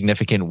pretty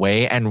significant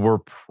way, and we're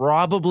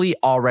probably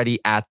already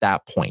at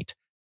that point.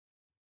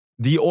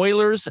 The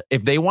Oilers,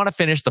 if they want to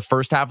finish the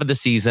first half of the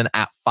season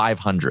at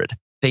 500,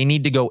 they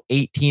need to go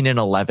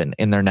 18-11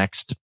 in their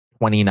next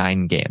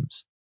 29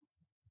 games.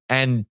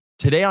 And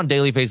today on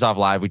Daily Faceoff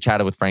Live, we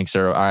chatted with Frank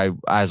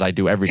as I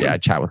do every day. I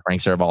chat with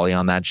Frank Saravalli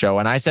on that show,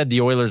 and I said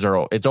the Oilers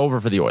it's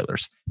over for the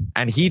Oilers.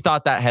 And he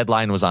thought that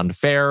headline was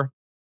unfair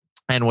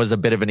and was a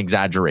bit of an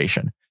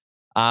exaggeration.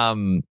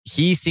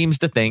 He seems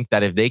to think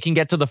that if they can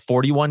get to the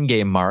 41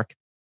 game mark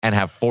and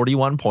have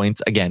 41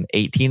 points, again,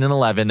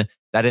 18-11,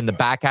 that in the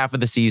back half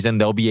of the season,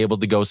 they'll be able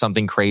to go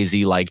something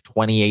crazy like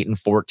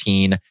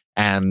 28-14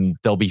 and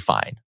they'll be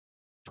fine.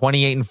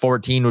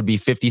 28-14 would be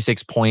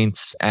 56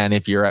 points. And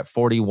if you're at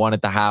 41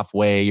 at the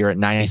halfway, you're at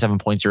 97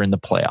 points, you're in the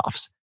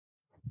playoffs.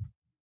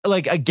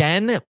 Like,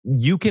 again,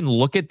 you can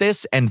look at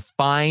this and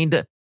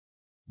find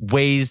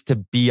ways to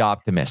be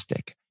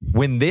optimistic.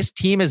 When this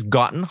team has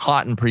gotten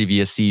hot in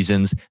previous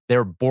seasons,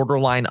 they're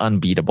borderline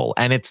unbeatable.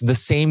 And it's the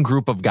same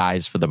group of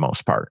guys for the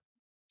most part.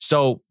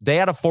 So they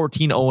had a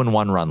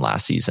 14-0-1 run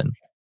last season.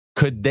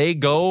 Could they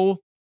go,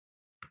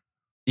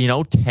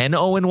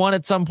 10-0-1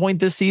 at some point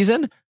this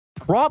season?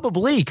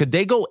 Probably. Could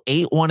they go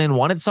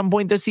 8-1-1 at some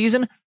point this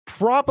season?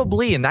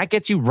 Probably. And that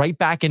gets you right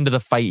back into the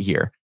fight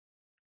here.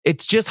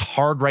 It's just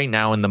hard right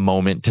now in the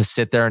moment to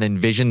sit there and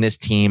envision this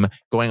team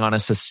going on a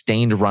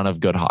sustained run of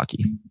good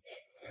hockey.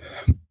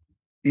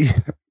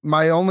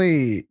 My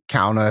only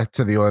counter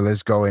to the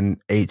Oilers going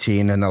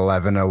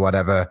 18-11 or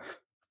whatever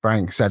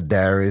Frank said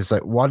there is,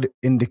 like, what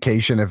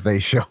indication have they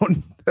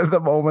shown at the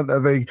moment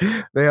that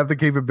they have the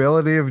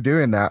capability of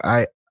doing that?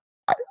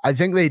 I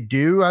think they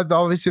do have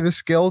obviously the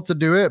skill to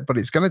do it, but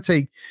it's going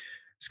to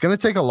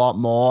take a lot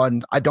more.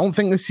 And I don't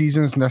think the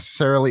season is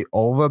necessarily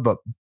over, but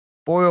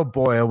boy, oh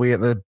boy, are we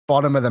at the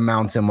bottom of the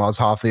mountain whilst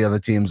half the other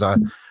teams are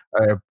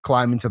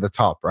climbing to the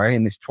top, right?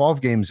 And it's 12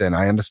 games in.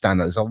 I understand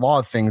that there's a lot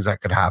of things that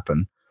could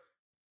happen,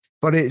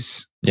 but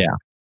it's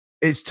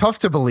tough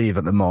to believe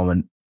at the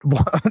moment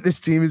what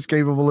this team is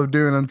capable of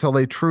doing until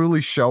they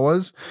truly show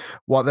us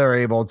what they're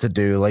able to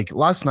do. Like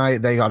last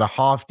night, they got a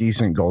half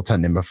decent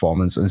goaltending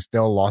performance and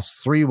still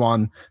lost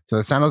 3-1 to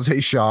the San Jose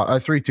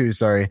Sharks, 3-2,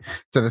 sorry,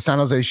 to the San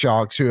Jose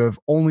Sharks, who have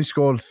only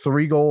scored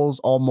 3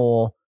 goals or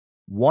more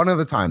one at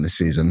a time this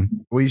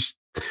season.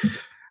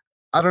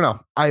 I don't know.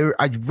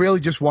 I really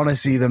just want to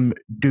see them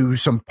do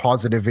some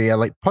positive here,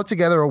 like put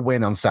together a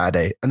win on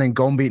Saturday and then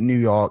go and beat New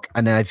York.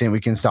 And then I think we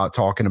can start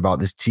talking about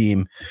this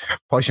team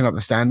pushing up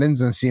the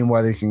standings and seeing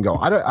where they can go.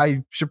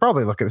 I should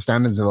probably look at the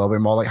standings a little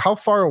bit more. Like, how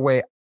far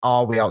away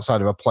are we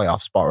outside of a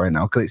playoff spot right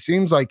now? Because it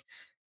seems like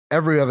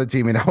every other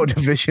team in our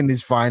division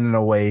is finding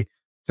a way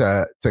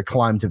to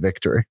climb to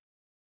victory.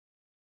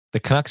 The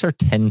Canucks are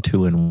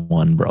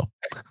 10-2-1, bro.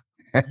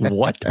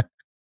 What?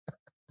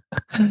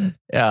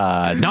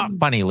 Not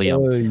funny,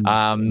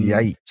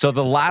 Liam. So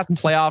the last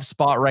playoff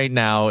spot right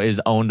now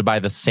is owned by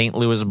the St.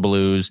 Louis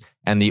Blues,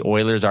 and the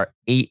Oilers are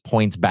 8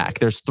 points back.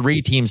 There's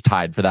 3 teams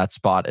tied for that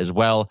spot as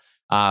well.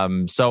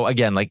 So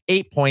again, like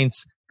 8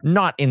 points,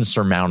 not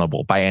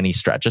insurmountable by any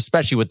stretch,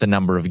 especially with the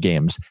number of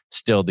games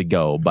still to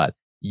go. But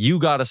you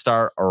got to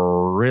start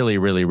really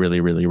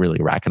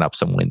racking up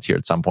some wins here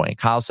at some point.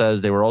 Kyle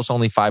says they were also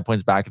only 5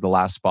 points back at the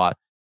last spot.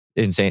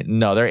 Insane.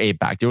 No, they're 8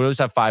 back. The Oilers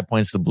have 5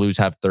 points. The Blues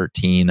have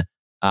 13.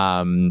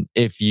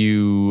 If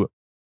you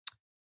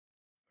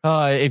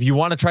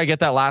want to try to get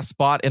that last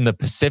spot in the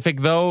Pacific,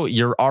 though,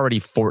 you're already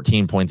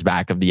 14 points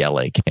back of the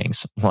LA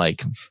Kings.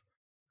 Like,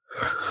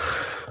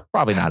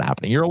 probably not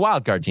happening. You're a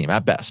wild card team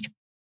at best.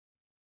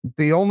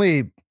 The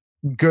only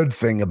good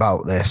thing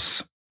about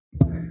this,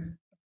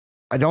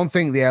 I don't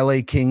think the LA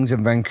Kings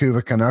and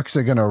Vancouver Canucks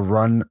are going to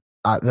run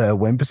at the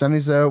win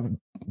percentage they're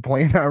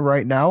playing at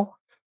right now,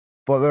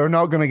 but they're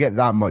not going to get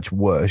that much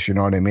worse. You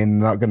know what I mean?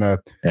 They're not going to,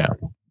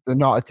 they're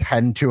not a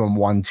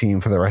 10-2-1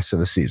 team for the rest of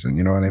the season.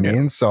 You know what I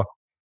mean? So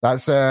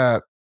that's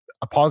a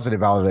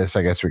positive out of this,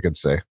 I guess we could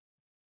say.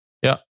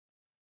 Yeah,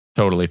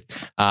 totally.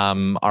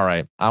 All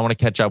right. I want to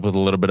catch up with a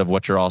little bit of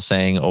what you're all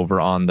saying over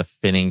on the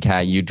Finning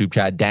Cat YouTube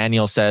chat.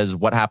 Daniel says,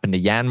 what happened to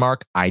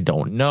Janmark? I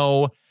don't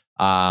know.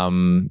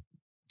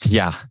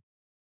 Yeah.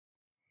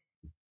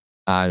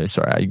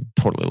 Sorry, I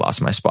totally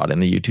lost my spot in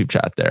the YouTube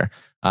chat there.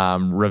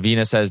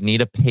 Ravina says,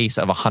 need a pace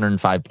of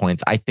 105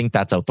 points. I think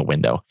that's out the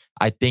window.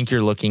 I think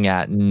you're looking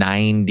at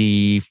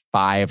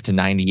 95 to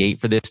 98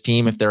 for this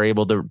team if they're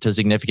able to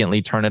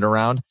significantly turn it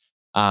around.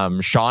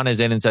 Sean is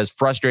in and says,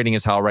 frustrating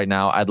as hell right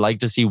now. I'd like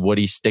to see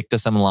Woody stick to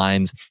some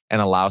lines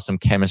and allow some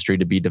chemistry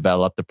to be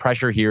developed. The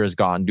pressure here has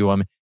gotten to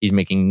him. He's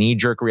making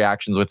knee-jerk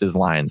reactions with his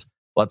lines.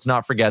 Let's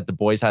not forget the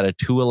boys had a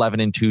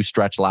 2-11-2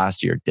 stretch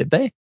last year. Did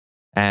they?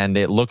 And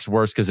it looks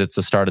worse because it's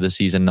the start of the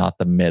season, not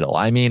the middle.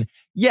 I mean,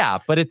 yeah,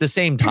 but at the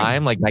same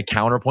time, like my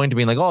counterpoint to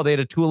being like, oh, they had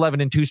a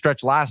 2-11-2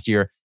 stretch last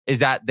year is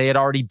that they had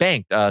already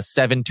banked a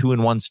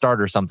 7-2-1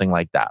 start or something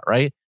like that,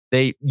 right?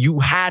 You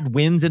had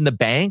wins in the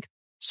bank.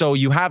 So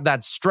you have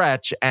that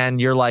stretch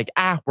and you're like,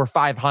 we're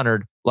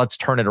 500. Let's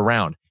turn it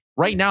around.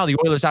 Right now, the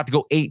Oilers have to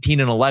go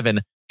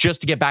 18-11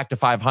 just to get back to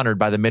 500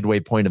 by the midway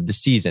point of the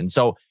season.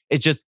 So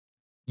it's just,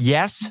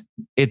 yes,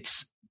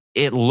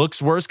 it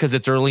looks worse because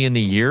it's early in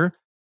the year,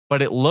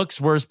 but it looks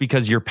worse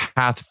because your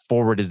path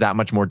forward is that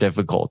much more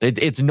difficult.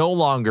 It's no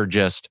longer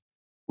just,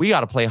 we got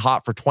to play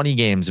hot for 20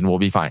 games and we'll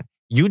be fine.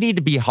 You need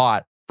to be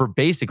hot for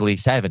basically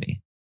 70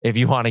 if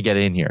you want to get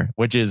in here,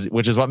 which is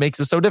what makes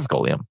it so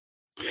difficult, Liam.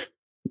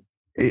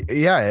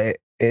 Yeah,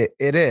 it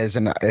is.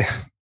 And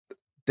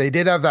they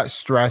did have that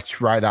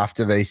stretch right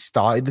after they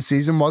started the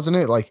season, wasn't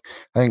it? Like,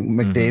 I think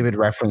McDavid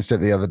referenced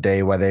it the other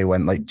day where they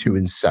went like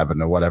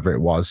 2-7 or whatever it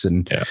was.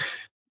 And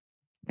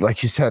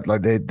like you said,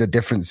 like the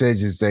difference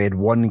is they had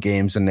won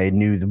games and they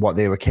knew what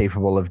they were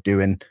capable of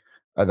doing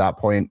at that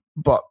point.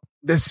 But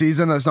this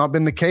season, that's not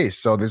been the case.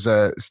 So there's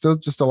still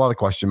just a lot of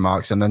question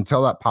marks. And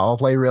until that power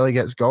play really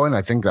gets going,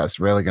 I think that's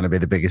really going to be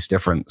the biggest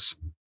difference.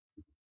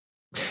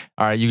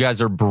 All right, you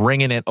guys are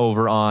bringing it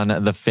over on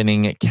the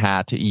Finning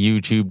Cat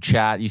YouTube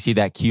chat. You see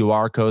that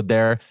QR code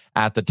there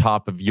at the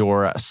top of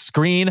your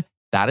screen.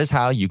 That is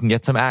how you can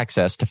get some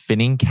access to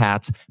Finning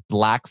Cat's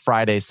Black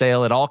Friday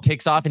sale. It all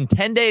kicks off in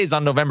 10 days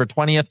on November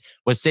 20th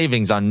with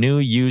savings on new,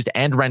 used,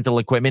 and rental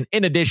equipment.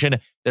 In addition,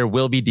 there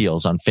will be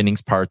deals on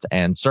Finning's parts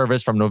and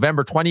service from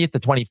November 20th to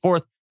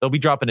 24th. They'll be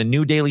dropping a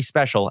new daily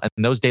special,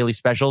 and those daily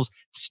specials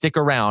stick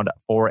around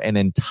for an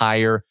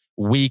entire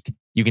week.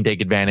 You can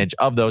take advantage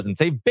of those and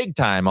save big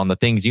time on the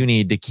things you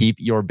need to keep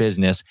your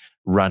business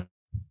running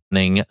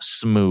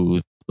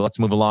smooth. Let's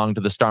move along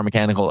to the Star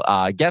Mechanical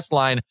guest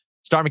line,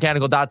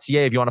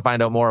 starmechanical.ca, if you want to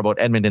find out more about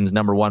Edmonton's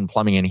 #1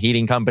 plumbing and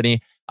heating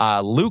company.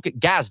 Luke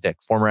Gazdic,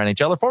 former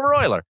NHLer, former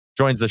Oiler,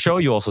 joins the show.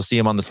 You also see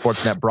him on the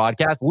Sportsnet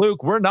broadcast.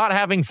 Luke, we're not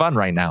having fun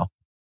right now.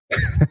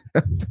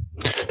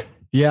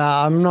 Yeah,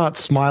 I'm not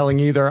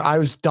smiling either. I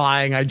was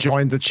dying. I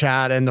joined the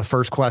chat and the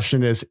first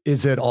question is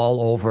it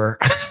all over?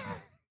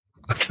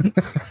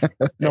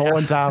 No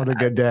one's having a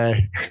good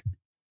day.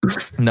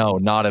 No,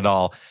 not at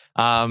all.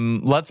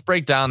 Let's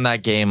break down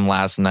that game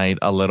last night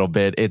a little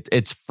bit.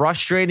 It's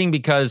frustrating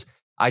because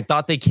I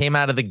thought they came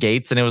out of the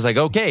gates and it was like,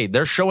 okay,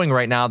 they're showing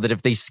right now that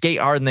if they skate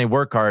hard and they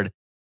work hard,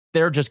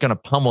 they're just going to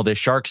pummel this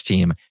Sharks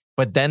team.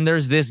 But then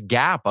there's this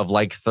gap of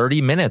like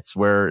 30 minutes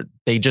where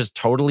they just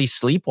totally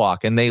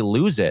sleepwalk and they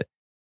lose it.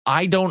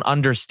 I don't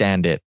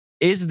understand it.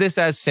 Is this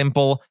as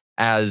simple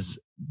as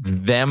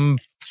them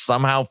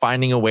somehow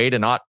finding a way to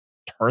not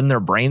turn their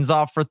brains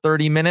off for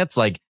 30 minutes?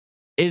 Like,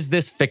 is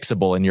this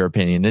fixable in your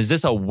opinion? Is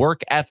this a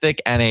work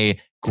ethic and a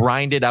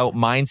grinded out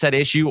mindset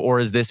issue, or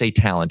is this a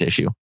talent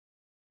issue?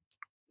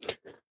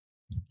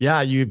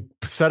 Yeah, you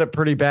said it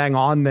pretty bang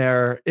on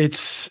there.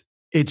 It's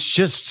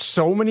just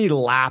so many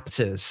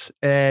lapses.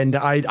 And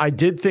I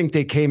did think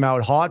they came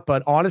out hot,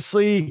 but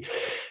honestly,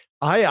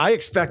 I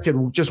expected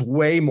just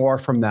way more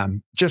from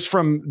them. Just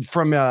from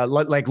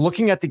like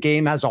looking at the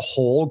game as a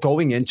whole,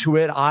 going into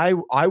it, I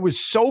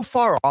was so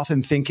far off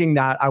in thinking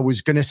that I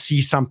was going to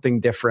see something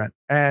different.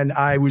 And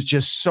I was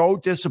just so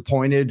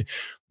disappointed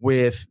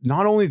with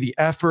not only the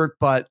effort,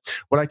 but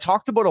what I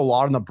talked about a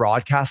lot on the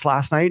broadcast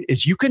last night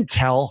is you can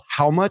tell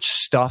how much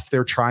stuff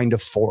they're trying to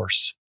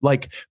force.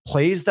 like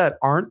plays that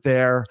aren't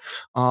there,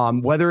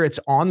 whether it's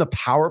on the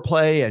power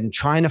play and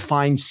trying to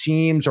find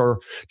seams or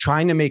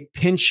trying to make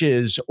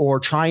pinches or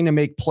trying to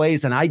make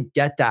plays. And I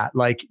get that.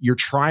 Like, you're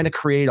trying to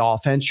create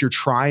offense. You're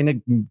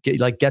trying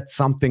to get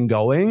something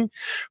going,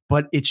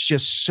 but it's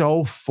just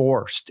so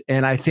forced.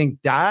 And I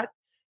think that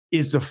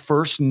is the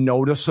first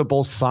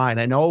noticeable sign.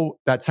 I know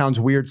that sounds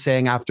weird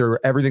saying after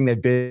everything they've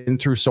been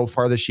through so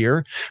far this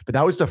year, but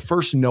that was the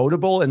first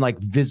notable and like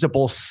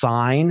visible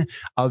sign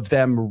of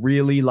them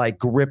really like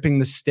gripping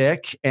the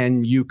stick.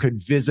 And you could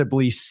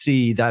visibly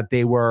see that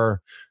they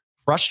were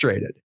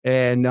frustrated.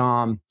 And,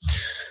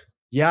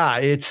 yeah,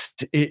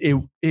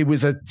 it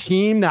was a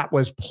team that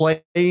was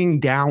playing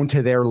down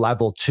to their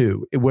level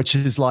too, which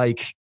is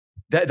like,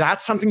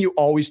 that's something you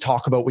always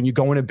talk about when you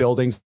go into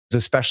buildings,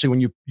 especially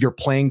when you're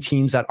playing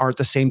teams that aren't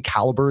the same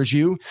caliber as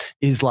you,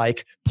 is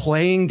like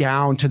playing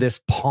down to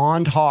this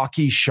pond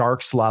hockey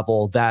Sharks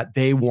level that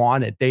they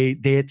wanted.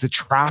 It's a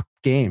trap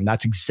game.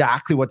 That's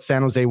exactly what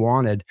San Jose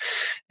wanted.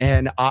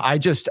 And I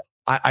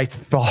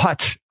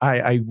thought,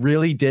 I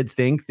really did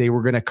think they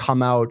were going to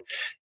come out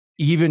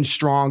even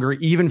stronger,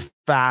 even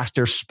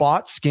faster,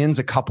 spot skins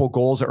a couple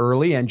goals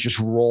early and just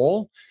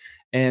roll.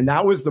 And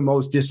that was the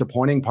most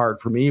disappointing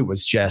part for me,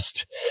 was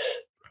just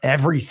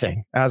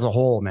everything as a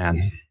whole,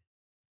 man.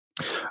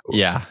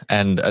 Yeah.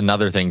 And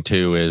another thing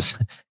too is,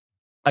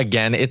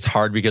 again, it's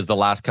hard because the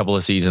last couple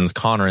of seasons,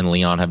 Connor and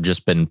Leon have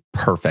just been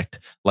perfect.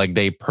 Like,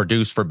 they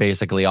produce for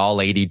basically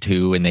all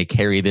 82 and they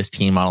carry this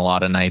team on a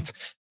lot of nights.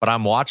 But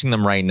I'm watching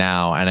them right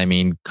now. And I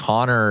mean,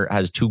 Connor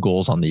has 2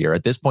 goals on the year.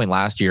 At this point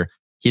last year,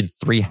 he had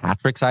 3 hat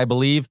tricks, I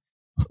believe.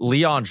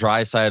 Leon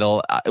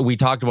Draisaitl, we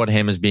talked about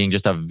him as being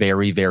just a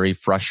very, very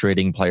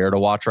frustrating player to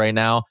watch right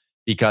now,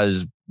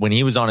 because when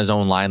he was on his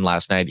own line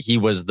last night, he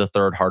was the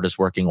 3rd hardest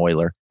working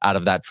Oiler out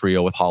of that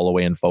trio with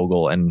Holloway and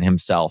Fogle and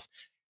himself.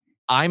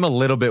 I'm a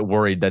little bit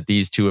worried that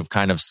these two have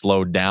kind of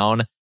slowed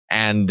down,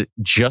 and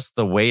just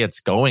the way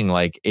it's going,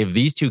 like, if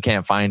these two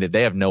can't find it,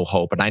 they have no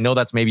hope. And I know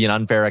that's maybe an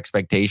unfair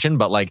expectation,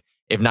 but like,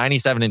 if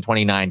 97 and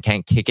 29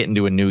 can't kick it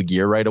into a new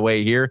gear right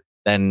away here,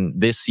 then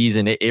this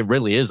season, it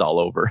really is all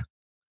over.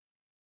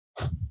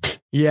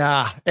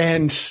 Yeah.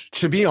 And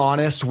to be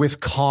honest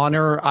with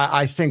Connor,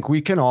 I think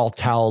we can all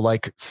tell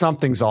like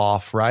something's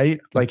off,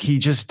 right? Like, he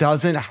just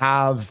doesn't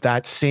have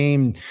that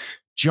same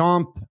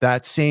jump,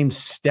 that same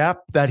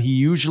step that he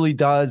usually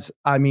does.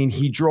 I mean,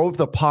 he drove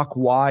the puck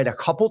wide a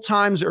couple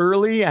times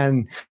early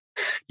and,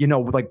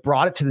 like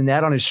brought it to the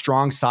net on his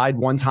strong side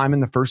one time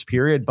in the first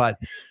period, but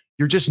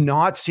you're just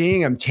not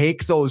seeing him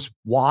take those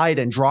wide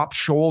and drop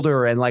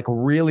shoulder and like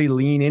really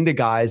lean into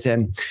guys,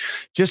 and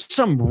just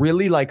some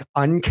really like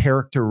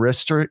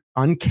uncharacteristic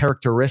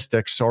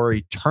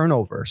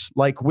turnovers.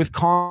 Like with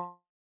Connor,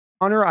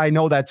 I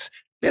know that's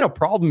been a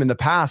problem in the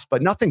past,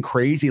 but nothing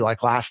crazy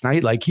like last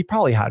night. Like, he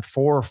probably had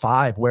 4 or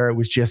 5 where it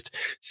was just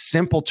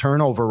simple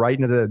turnover right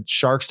into the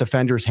Sharks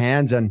defender's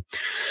hands. And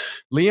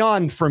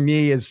Leon, for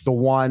me, is the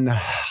one,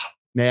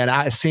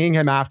 man, seeing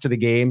him after the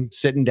game,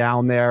 sitting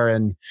down there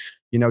and,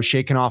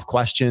 shaking off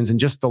questions, and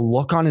just the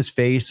look on his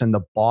face and the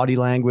body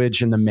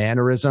language and the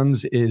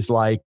mannerisms is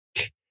like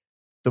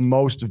the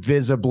most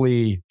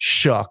visibly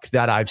shook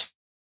that I've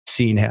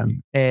seen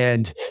him.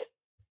 And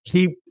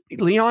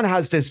Leon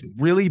has this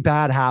really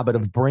bad habit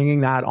of bringing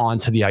that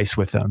onto the ice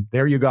with him.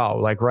 There you go.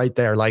 Like right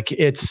there. Like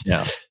it's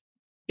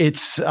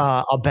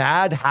a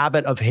bad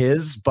habit of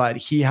his, but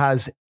he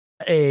has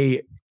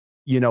a,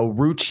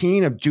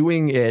 routine of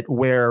doing it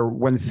where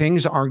when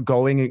things aren't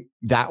going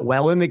that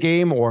well in the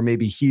game, or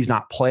maybe he's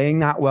not playing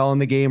that well in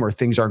the game, or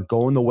things aren't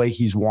going the way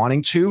he's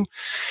wanting to,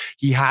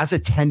 he has a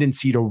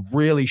tendency to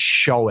really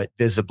show it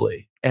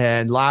visibly.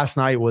 And last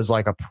night was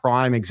like a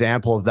prime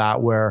example of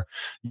that, where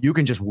you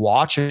can just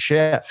watch a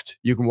shift.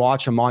 You can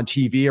watch him on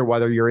TV, or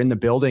whether you're in the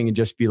building, and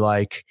just be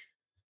like,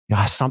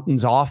 yeah,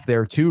 something's off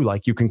there too.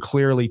 Like, you can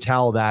clearly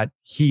tell that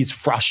he's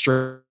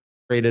frustrated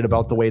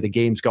about the way the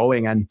game's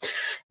going. And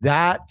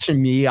that, to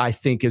me, I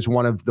think is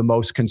one of the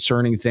most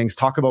concerning things.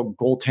 Talk about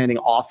goaltending,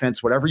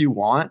 offense, whatever you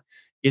want.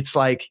 It's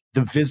like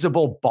the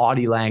visible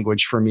body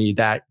language for me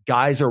that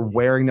guys are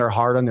wearing their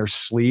heart on their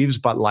sleeves,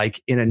 but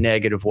like in a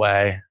negative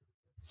way.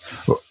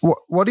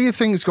 What do you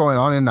think is going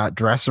on in that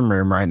dressing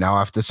room right now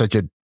after such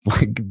a,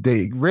 like,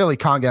 they really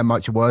can't get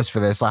much worse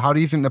for this? Like, how do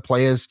you think the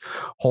players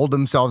hold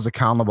themselves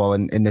accountable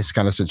in this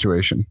kind of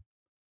situation?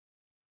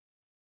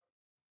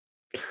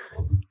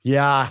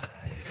 Yeah.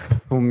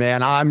 Oh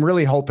man, I'm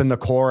really hoping the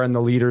core and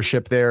the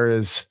leadership there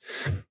is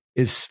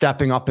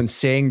stepping up and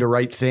saying the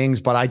right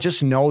things. But I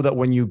just know that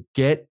when you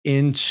get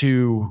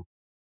into,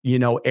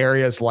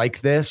 areas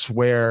like this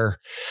where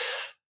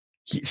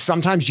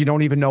sometimes you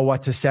don't even know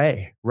what to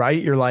say,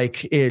 right? You're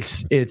like,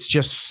 it's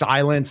just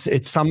silence.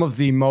 It's some of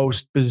the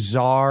most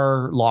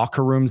bizarre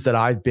locker rooms that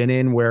I've been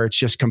in, where it's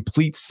just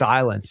complete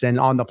silence. And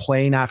on the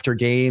plane after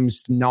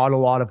games, not a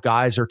lot of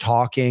guys are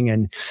talking,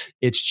 and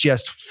it's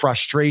just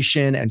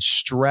frustration and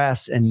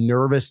stress and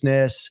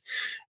nervousness.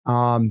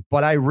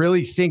 But I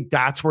really think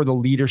that's where the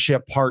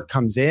leadership part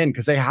comes in,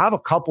 because they have a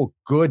couple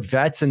good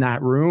vets in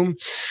that room.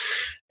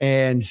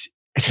 And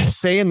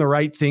saying the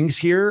right things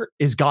here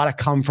is got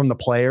to come from the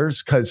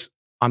players, because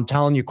I'm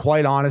telling you,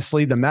 quite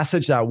honestly, the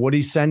message that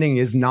Woody's sending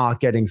is not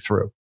getting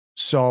through.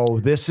 So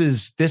this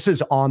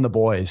is on the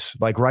boys.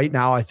 Like right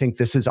now, I think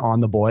this is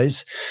on the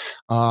boys,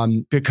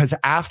 because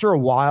after a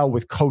while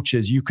with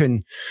coaches, you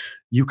can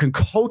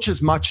coach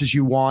as much as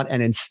you want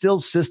and instill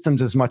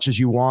systems as much as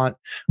you want,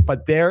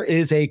 but there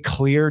is a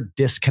clear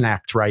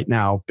disconnect right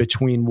now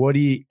between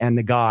Woody and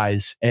the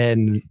guys,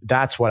 and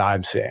that's what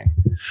I'm seeing.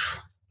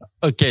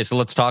 Okay, so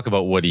let's talk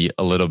about Woody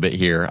a little bit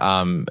here.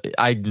 I'm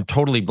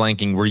totally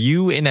blanking. Were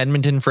you in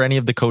Edmonton for any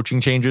of the coaching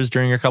changes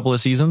during your couple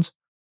of seasons?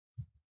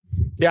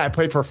 Yeah, I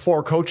played for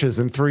 4 coaches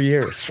in 3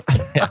 years.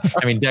 Yeah,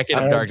 I mean,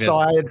 decade of darkness. So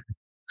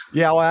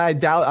I had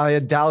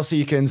Dallas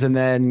Eakins, and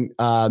then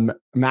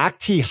Mac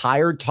T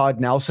hired Todd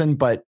Nelson,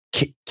 but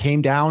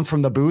came down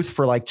from the booth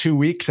for like 2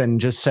 weeks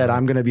and just said,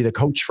 I'm going to be the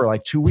coach for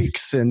like 2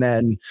 weeks. And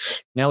then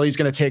Nelly's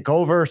going to take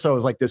over. So it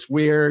was like this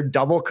weird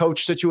double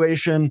coach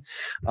situation.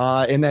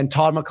 And then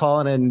Todd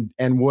McClellan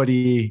and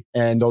Woody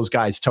and those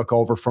guys took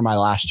over for my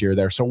last year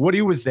there. So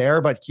Woody was there,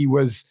 but he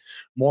was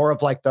more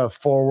of like the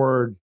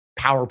forward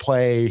power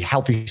play,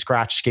 healthy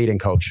scratch skating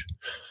coach.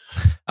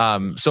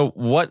 So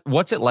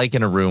what's it like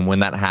in a room when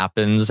that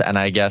happens? And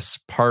I guess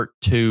part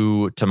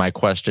 2 to my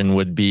question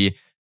would be,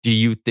 do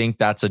you think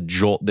that's a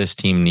jolt this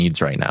team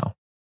needs right now?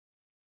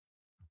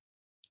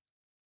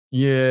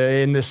 Yeah,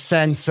 in the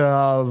sense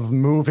of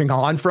moving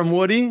on from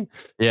Woody?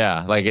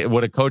 Yeah, like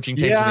would a coaching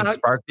change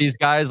spark these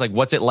guys? Like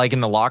what's it like in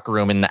the locker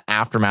room in the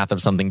aftermath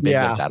of something big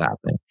like that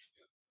happening?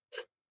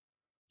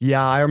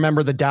 Yeah, I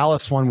remember the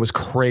Dallas one was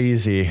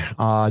crazy,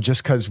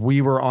 just because we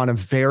were on a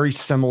very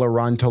similar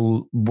run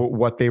to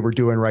what they were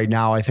doing right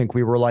now. I think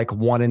we were like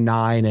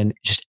 1-9, and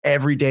just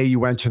every day you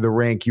went to the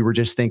rink, you were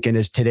just thinking,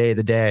 is today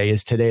the day?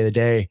 Is today the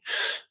day?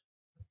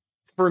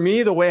 For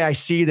me, the way I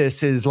see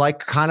this is like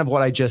kind of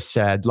what I just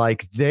said.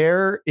 Like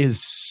there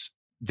is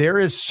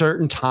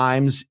certain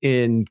times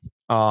in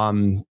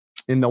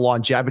the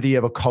longevity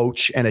of a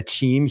coach and a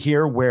team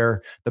here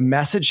where the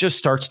message just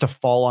starts to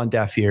fall on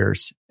deaf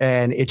ears,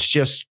 and it's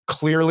just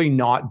clearly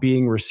not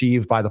being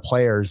received by the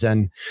players.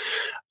 And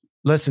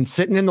listen,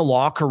 sitting in the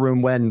locker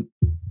room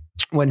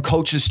when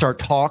coaches start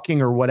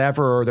talking or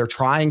whatever, or they're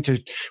trying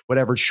to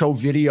whatever, show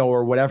video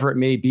or whatever it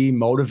may be,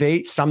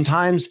 motivate,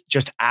 sometimes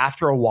just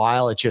after a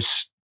while, it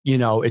just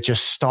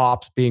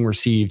stops being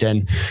received.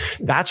 And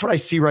that's what I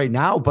see right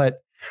now.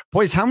 But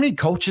boys, how many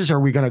coaches are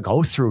we going to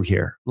go through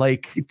here?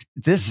 Like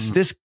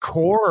this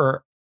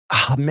core,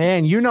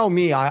 man, you know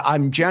me,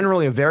 I'm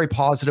generally a very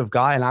positive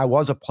guy, and I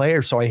was a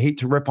player, so I hate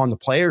to rip on the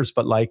players,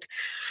 but like,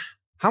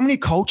 how many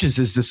coaches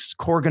is this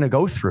core going to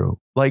go through?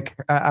 Like,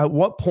 at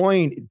what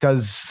point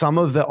does some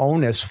of the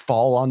onus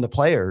fall on the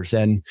players?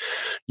 And,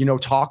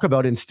 talk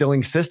about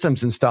instilling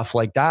systems and stuff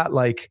like that.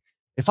 Like,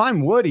 if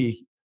I'm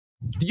Woody,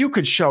 you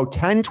could show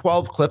 10,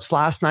 12 clips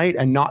last night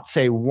and not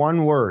say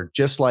one word,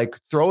 just like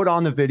throw it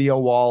on the video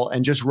wall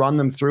and just run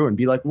them through and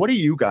be like, what do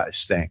you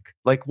guys think?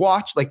 Like,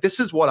 watch, like, this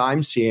is what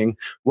I'm seeing.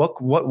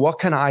 What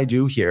can I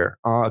do here?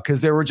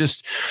 Cause there were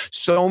just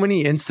so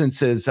many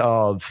instances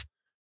of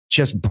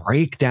just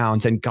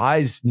breakdowns and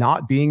guys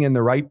not being in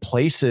the right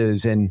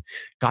places and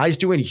guys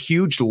doing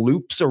huge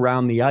loops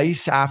around the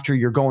ice after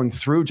you're going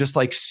through just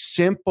like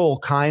simple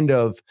kind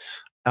of,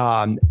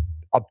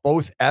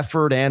 both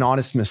effort and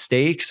honest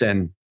mistakes.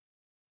 And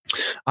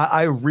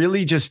I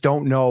really just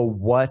don't know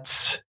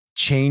what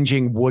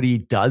changing Woody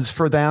does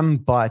for them.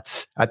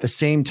 But at the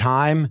same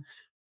time,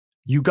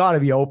 you got to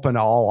be open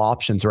to all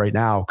options right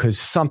now, because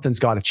something's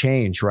got to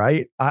change,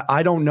 right?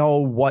 I don't know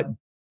what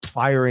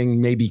firing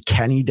maybe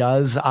Kenny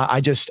does. I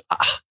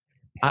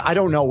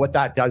don't know what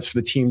that does for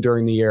the team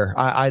during the year.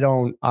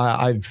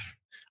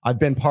 I've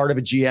been part of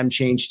a GM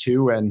change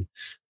too. And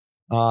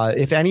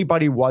if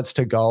anybody was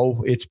to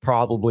go, it's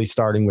probably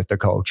starting with the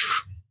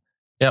coach.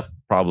 Yep,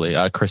 probably.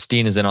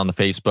 Christine is in on the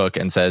Facebook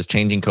and says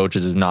changing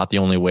coaches is not the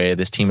only way.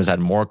 This team has had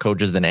more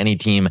coaches than any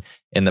team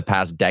in the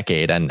past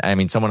decade. And I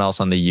mean, someone else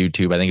on the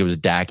YouTube, I think it was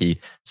Dacky,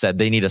 said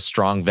they need a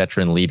strong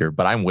veteran leader.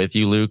 But I'm with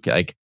you, Luke.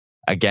 Like,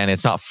 again,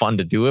 it's not fun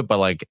to do it, but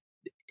like,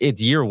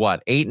 it's year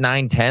 8,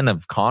 9, 10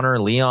 of Connor,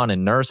 Leon,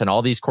 and Nurse and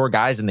all these core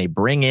guys. And they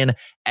bring in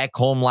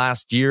Ekholm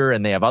last year,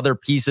 and they have other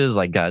pieces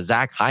like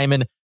Zach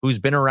Hyman, who's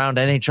been around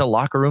NHL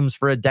locker rooms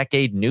for a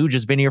decade. Nuge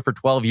has been here for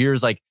 12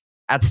 years. Like,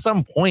 at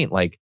some point,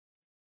 like,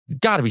 there's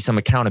got to be some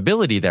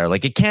accountability there.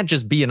 Like, it can't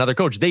just be another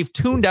coach. They've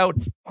tuned out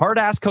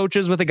hard-ass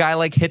coaches with a guy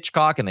like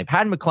Hitchcock, and they've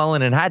had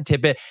McClellan and had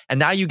Tippett, and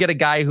now you get a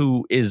guy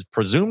who is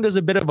presumed as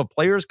a bit of a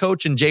player's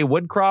coach in Jay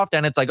Woodcroft,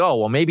 and it's like, oh,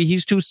 well, maybe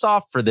he's too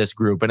soft for this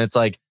group. And it's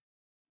like,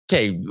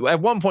 okay, at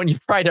one point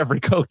you've tried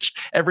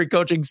every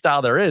coaching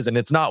style there is, and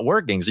it's not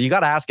working. So you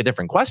got to ask a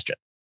different question.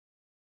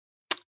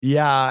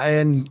 Yeah.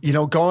 And,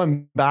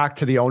 going back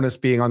to the onus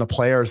being on the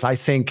players, I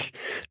think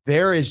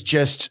there is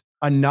just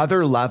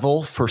another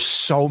level for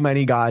so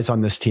many guys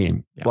on this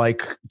team. Yeah.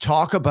 Like,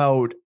 talking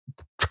about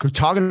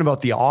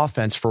the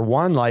offense for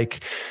one,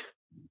 like,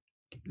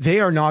 they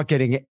are not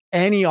getting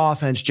any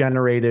offense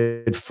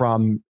generated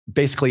from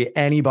basically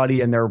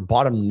anybody in their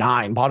bottom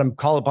 9,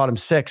 call it bottom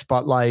 6,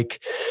 but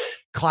like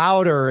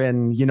Clowder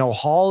and,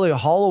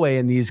 Holloway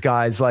and these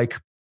guys, like,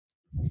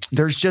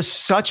 there's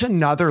just such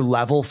another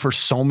level for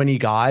so many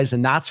guys.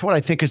 And that's what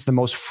I think is the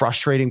most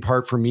frustrating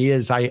part for me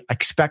is I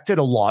expected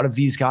a lot of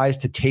these guys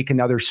to take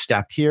another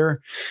step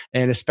here.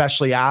 And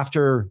especially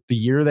after the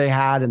year they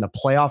had and the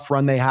playoff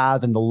run they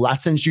have and the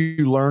lessons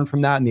you learn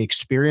from that and the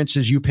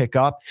experiences you pick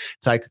up,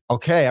 it's like,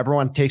 okay,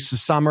 everyone takes the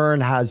summer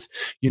and has,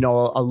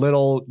 a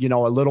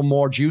little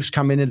more juice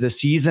come into the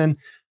season.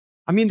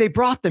 I mean, they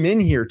brought them in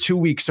here 2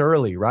 weeks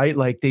early, right?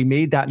 Like they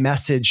made that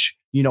message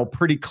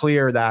pretty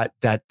clear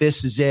that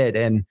this is it.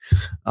 And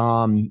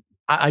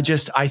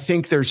I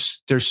think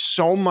there's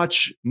so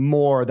much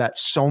more that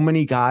so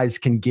many guys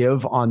can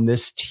give on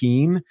this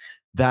team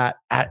that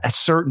at a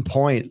certain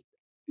point,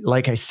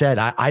 like I said,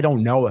 I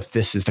don't know if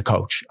this is the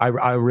coach.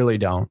 I really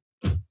don't.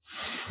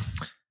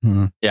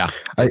 Yeah.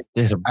 I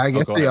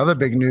guess the other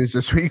big news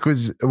this week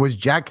was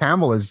Jack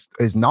Campbell is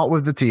not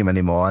with the team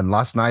anymore. And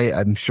last night,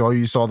 I'm sure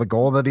you saw the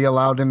goal that he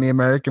allowed in the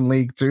American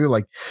League too.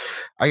 Like,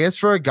 I guess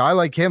for a guy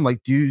like him,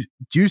 like, do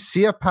you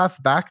see a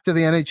path back to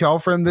the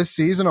NHL for him this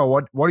season, or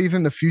what do you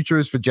think the future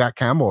is for Jack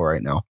Campbell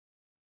right now?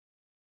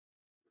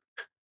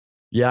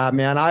 Yeah,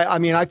 man. I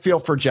mean, I feel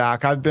for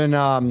Jack. I've been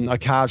a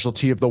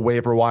casualty of the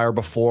waiver wire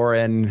before,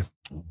 and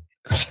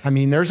I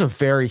mean, there's a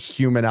very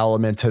human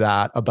element to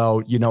that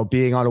about,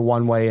 being on a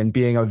one-way and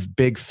being a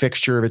big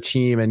fixture of a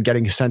team and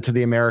getting sent to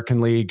the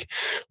American League,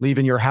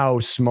 leaving your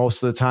house,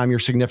 most of the time, your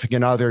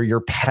significant other,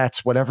 your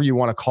pets, whatever you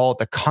want to call it,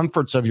 the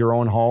comforts of your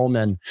own home.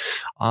 And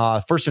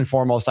first and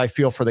foremost, I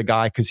feel for the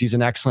guy because he's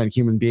an excellent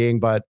human being.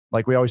 But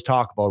like we always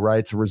talk about, right?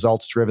 It's a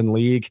results-driven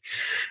league.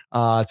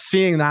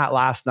 Seeing that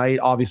last night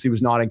obviously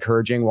was not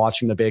encouraging,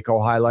 watching the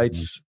Baco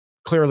highlights.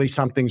 Clearly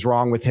something's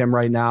wrong with him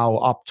right now,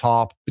 up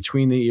top,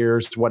 between the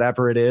ears,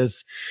 whatever it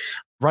is.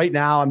 Right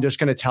now, I'm just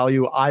going to tell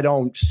you, I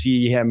don't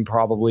see him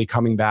probably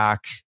coming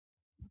back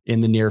in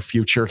the near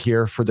future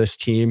here for this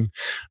team.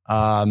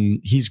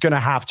 He's going to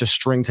have to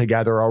string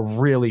together a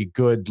really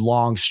good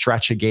long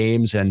stretch of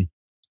games. And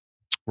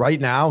right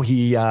now,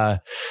 he's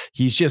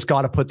just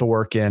got to put the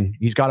work in.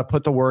 He's got to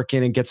put the work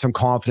in and get some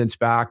confidence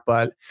back.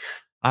 But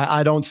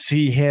I don't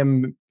see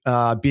him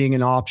being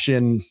an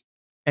option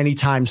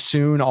anytime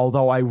soon,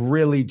 although I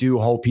really do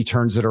hope he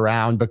turns it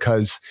around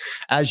because,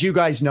 as you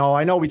guys know,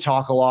 I know we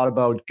talk a lot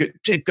about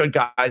good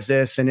guys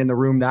this and in the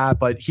room that,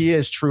 but he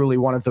is truly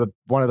one of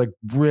the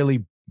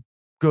really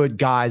good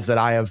guys that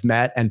I have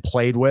met and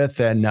played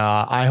with, and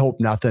I hope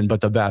nothing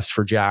but the best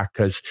for Jack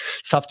because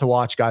it's tough to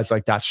watch guys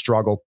like that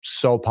struggle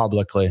so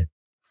publicly.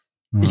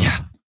 Yeah.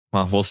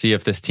 Well, we'll see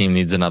if this team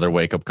needs another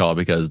wake-up call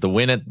because the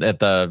win at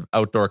the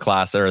outdoor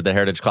class or the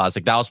Heritage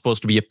Classic, that was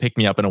supposed to be a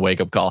pick-me-up and a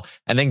wake-up call.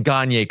 And then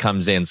Gagne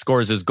comes in,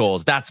 scores his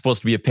goals. That's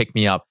supposed to be a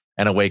pick-me-up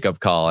and a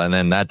wake-up call. And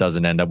then that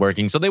doesn't end up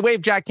working. So they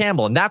wave Jack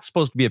Campbell, and that's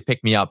supposed to be a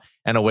pick-me-up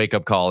and a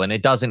wake-up call. And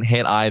it doesn't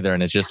hit either.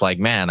 And it's just like,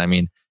 man, I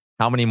mean,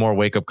 how many more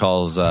wake-up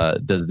calls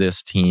does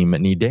this team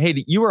need to?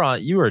 Hey, you were a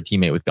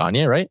teammate with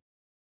Gagne, right?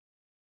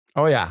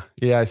 Oh, yeah.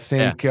 Yeah, I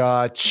think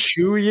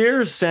 2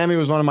 years. Sammy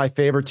was one of my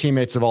favorite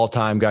teammates of all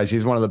time, guys.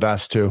 He's one of the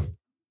best, too.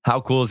 How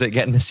cool is it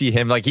getting to see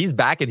him? Like, he's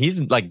back and he's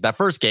like, that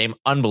first game,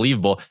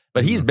 unbelievable.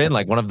 But he's been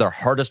like one of their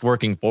hardest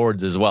working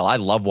forwards as well. I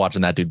love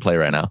watching that dude play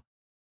right now.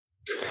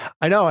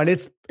 I know. And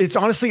it's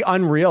honestly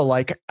unreal.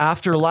 Like,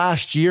 after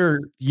last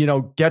year,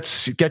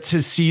 gets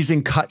his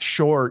season cut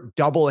short,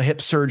 double a hip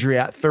surgery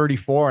at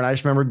 34. And I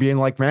just remember being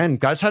like, man,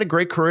 guy's had a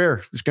great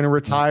career. He's going to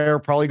retire,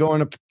 probably go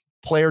into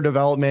player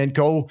development,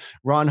 go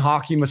run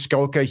Hockey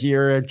Muskoka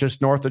here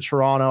just north of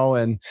Toronto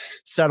and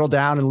settle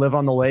down and live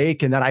on the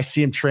lake. And then I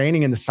see him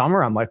training in the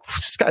summer. I'm like,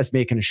 this guy's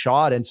making a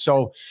shot. And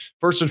so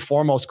first and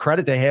foremost,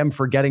 credit to him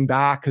for getting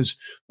back. Because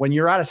when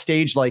you're at a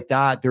stage like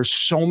that, there's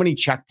so many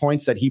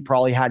checkpoints that he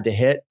probably had to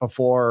hit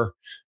before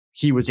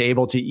he was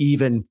able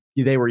to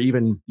they were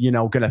even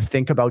going to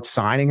think about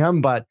signing him.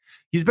 But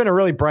he's been a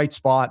really bright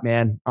spot,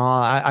 man.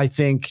 I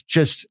think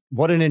just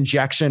what an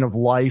injection of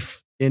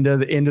life into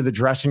the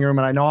dressing room.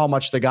 And I know how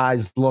much the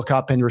guys look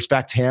up and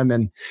respect him.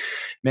 And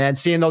man,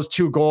 seeing those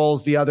 2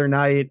 goals the other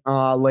night,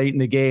 late in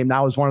the game,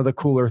 that was one of the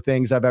cooler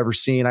things I've ever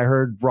seen. I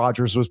heard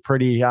Rogers was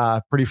pretty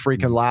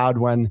freaking loud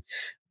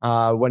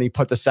when he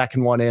put the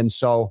second one in.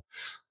 So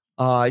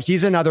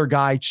he's another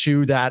guy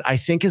too, that I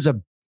think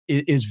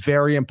is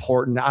very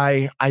important.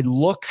 I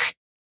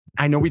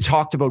know we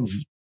talked about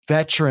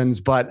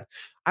veterans, but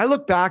I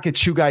look back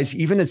at you guys,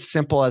 even as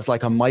simple as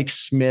like a Mike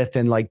Smith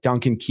and like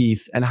Duncan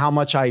Keith, and how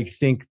much I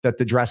think that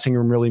the dressing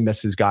room really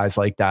misses guys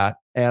like that.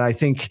 And I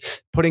think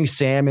putting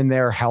Sam in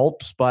there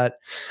helps, but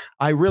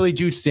I really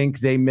do think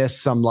they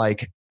miss some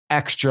like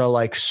extra,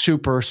 like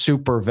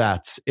super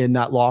vets in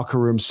that locker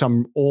room,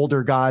 some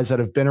older guys that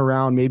have been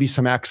around, maybe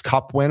some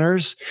ex-cup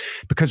winners,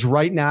 because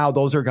right now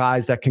those are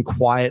guys that can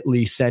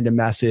quietly send a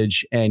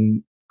message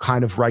and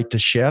kind of right the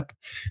ship.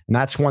 And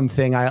that's one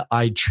thing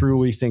I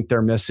truly think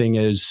they're missing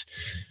is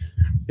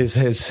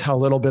his a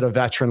little bit of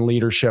veteran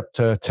leadership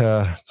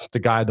to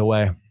guide the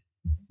way.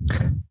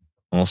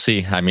 We'll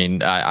see. I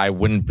mean, I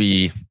wouldn't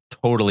be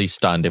totally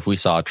stunned if we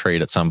saw a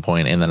trade at some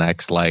point in the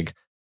next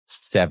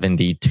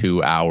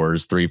 72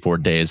 hours,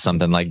 3-4 days,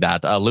 something like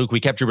that. Luke, we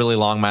kept you really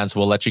long, man, so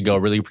we'll let you go.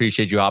 Really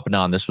appreciate you hopping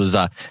on. This was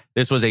a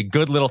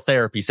good little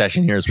therapy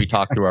session here as we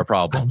talk through our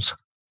problems.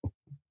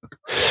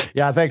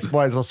 Yeah, thanks,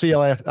 boys. I'll see you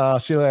later.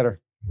 See you later.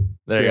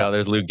 There you go.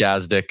 There's Luke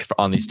Gazdic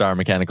on the Star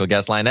Mechanical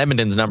Guest Line,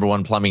 Edmonton's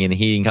 #1 plumbing and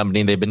heating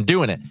company. They've been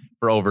doing it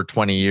for over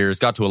 20 years.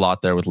 Got to a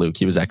lot there with Luke.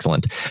 He was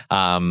excellent.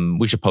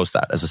 We should post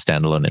that as a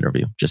standalone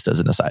interview, just as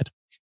an aside.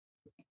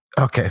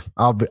 Okay,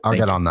 I'll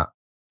get on that.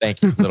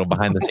 Thank you. A little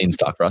behind the scenes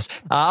talk for us.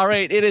 All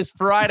right, it is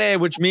Friday,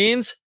 which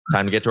means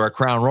time to get to our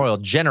Crown Royal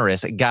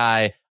Generous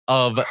Guy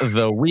of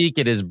the Week.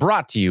 It is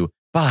brought to you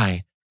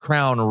by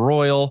Crown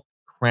Royal.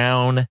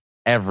 Crown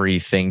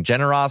everything.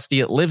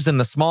 Generosity, it lives in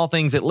the small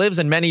things. It lives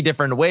in many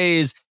different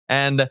ways.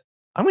 And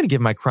I'm going to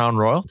give my Crown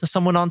Royal to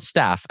someone on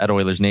staff at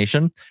Oilers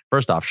Nation.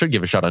 First off, should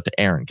give a shout out to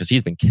Aaron because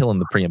he's been killing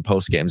the pre and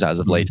post games as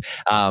of late.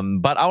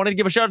 But I want to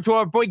give a shout out to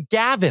our boy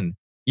Gavin.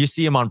 You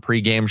see him on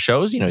pre-game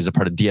shows. He's a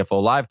part of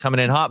DFO Live coming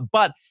in hot,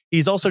 but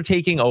he's also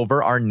taking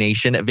over our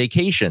Nation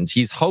Vacations.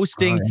 He's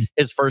hosting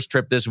his first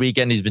trip this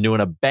weekend. He's been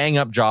doing a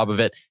bang-up job of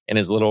it in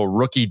his little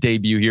rookie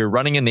debut here.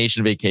 Running a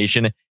Nation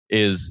Vacation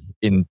is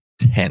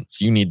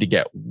intense. You need to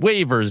get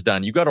waivers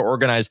done. You got to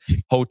organize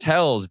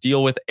hotels,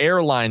 deal with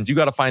airlines. You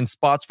got to find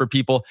spots for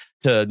people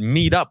to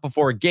meet up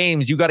before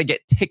games. You got to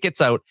get tickets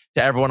out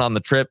to everyone on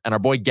the trip. And our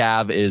boy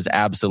Gav is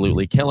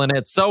absolutely killing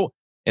it. So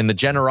in the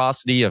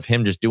generosity of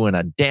him just doing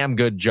a damn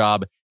good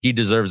job, he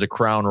deserves a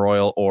Crown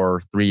Royal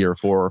or 3 or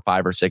 4 or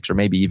 5 or 6 or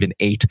maybe even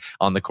 8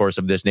 on the course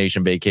of this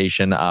Nation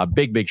Vacation.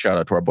 Big shout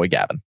out to our boy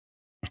Gavin.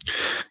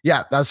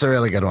 Yeah, that's a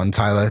really good one,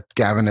 Tyler.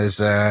 Gavin is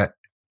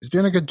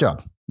doing a good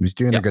job. He's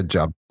doing a good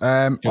job.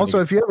 Also,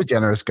 if you have a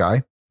generous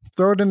guy,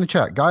 throw it in the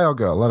chat. Guy or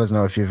girl, let us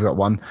know if you've got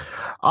one.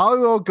 I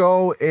will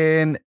go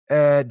in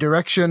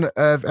direction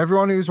of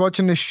everyone who's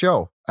watching this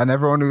show and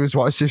everyone who's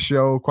watched this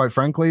show, quite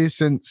frankly,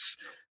 since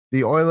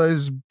the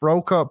Oilers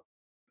broke up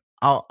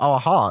our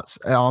hearts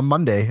on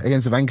Monday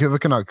against the Vancouver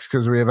Canucks,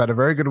 because we have had a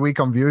very good week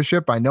on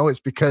viewership. I know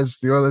it's because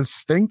the Oilers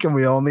stink and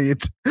we all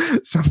need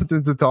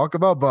something to talk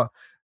about, but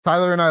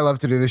Tyler and I love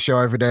to do this show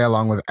every day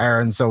along with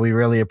Aaron, so we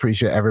really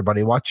appreciate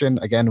everybody watching.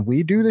 Again,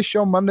 we do this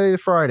show Monday to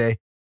Friday,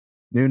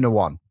 noon to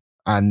 1.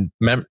 And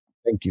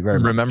thank you very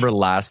much. Remember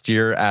last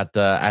year at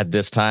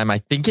this time, I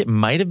think it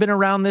might have been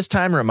around this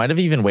time, or it might have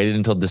even waited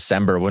until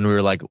December when we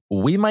were like,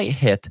 we might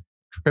hit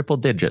triple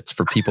digits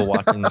for people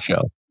watching the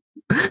show.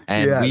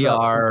 And we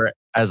are,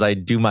 as I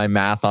do my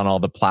math on all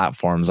the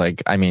platforms,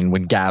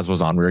 when Gaz was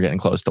on, we were getting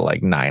close to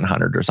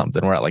 900 or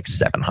something. We're at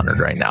 700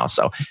 right now.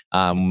 So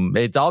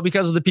it's all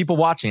because of the people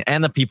watching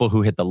and the people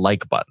who hit the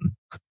like button.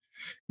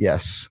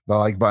 Yes, the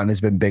like button has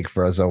been big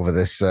for us over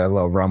this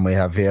little run we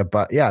have here.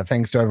 But yeah,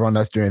 thanks to everyone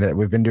that's doing it.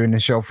 We've been doing the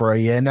show for a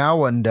year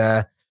now, and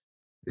it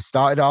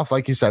started off,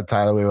 like you said,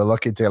 Tyler, we were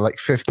lucky to get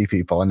 50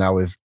 people, and now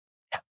we've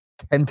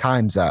 10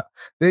 times that.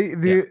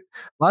 The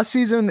last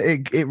season,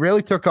 it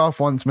really took off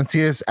once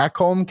Matthias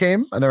Ekholm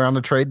came and around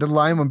the trade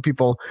deadline when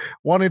people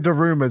wanted the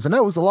rumors, and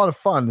that was a lot of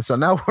fun. So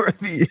now we're at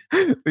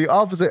the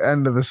opposite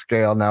end of the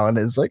scale now, and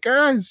it's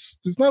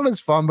it's not as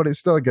fun, but it's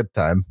still a good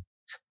time.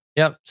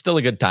 Yep, still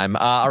a good time.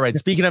 All right,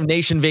 speaking of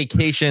Nation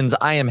Vacations,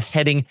 I am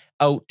heading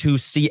out to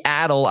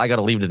Seattle. I got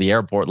to leave to the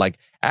airport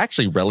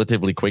actually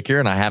relatively quick here,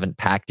 and I haven't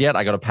packed yet.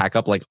 I got to pack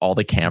up all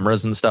the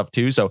cameras and stuff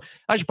too, so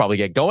I should probably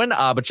get going.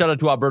 But shout out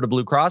to Alberta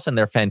Blue Cross and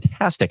their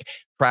fantastic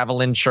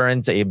travel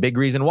insurance. A big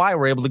reason why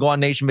we're able to go on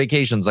Nation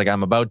Vacations like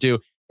I'm about to.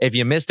 If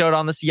you missed out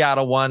on the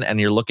Seattle one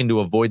and you're looking to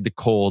avoid the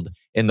cold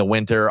in the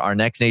winter, our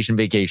next Nation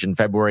Vacation,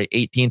 February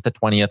 18th to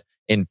 20th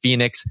in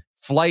Phoenix.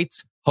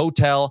 Flights,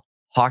 hotel,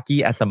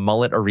 hockey at the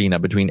Mullet Arena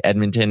between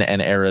Edmonton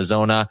and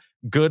Arizona.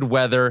 Good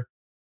weather.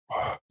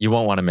 You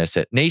won't want to miss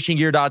it.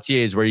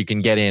 NationGear.ca is where you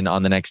can get in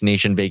on the next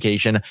Nation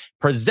Vacation,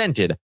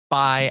 presented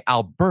by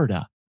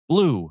Alberta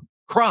Blue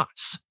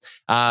Cross.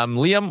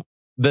 Liam,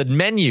 the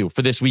menu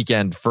for this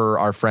weekend for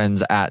our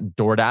friends at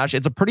DoorDash,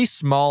 it's a pretty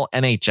small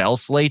NHL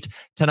slate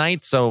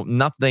tonight, so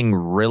nothing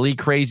really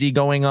crazy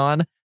going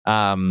on.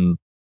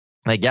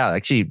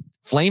 Actually,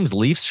 Flames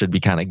Leafs should be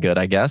kind of good,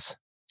 I guess.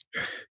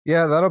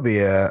 Yeah, that'll be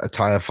a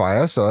tire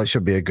fire, so that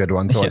should be a good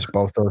one to watch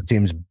both those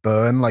teams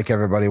burn like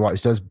everybody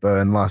watched us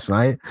burn last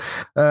night.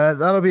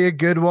 That'll be a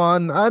good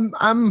one.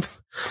 I'm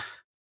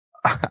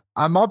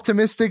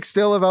optimistic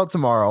still about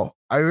tomorrow.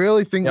 I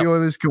really think the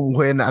Oilers can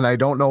win, and I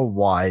don't know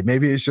why.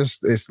 Maybe it's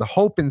the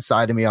hope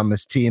inside of me on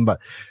this team, but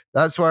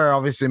that's where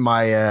obviously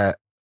my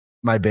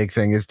big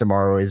thing is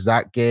tomorrow is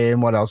that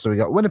game. What else do we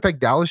got? Winnipeg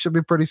Dallas should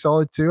be pretty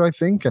solid too, I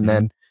think, and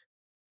then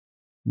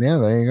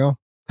there you go.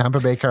 Tampa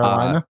Bay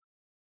Carolina.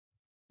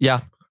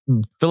 Yeah,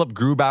 Philip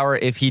Grubauer,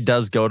 if he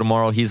does go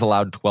tomorrow, he's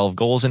allowed 12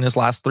 goals in his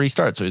last 3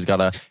 starts. So he's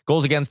got a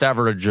goals against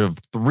average of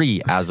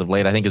 3 as of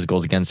late. I think his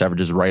goals against average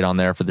is right on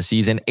there for the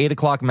season. 8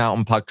 o'clock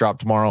Mountain puck drop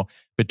tomorrow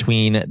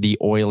between the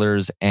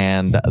Oilers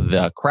and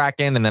the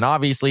Kraken. And then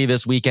obviously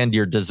this weekend,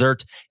 your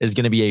dessert is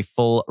going to be a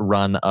full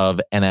run of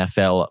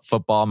NFL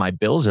football. My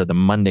Bills are the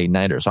Monday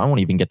nighter, so I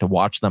won't even get to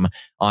watch them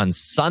on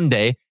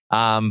Sunday.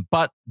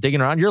 But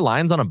digging around, your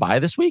Lions on a bye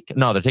this week?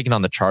 No, they're taking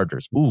on the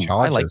Chargers. Ooh,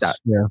 I like that.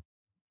 Yeah.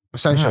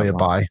 Essentially a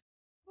bye.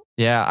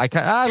 Yeah,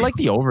 I like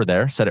the over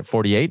there, set at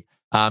 48.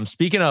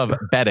 Speaking of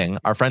betting,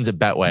 our friends at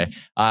Betway,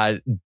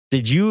 I'm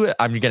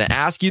going to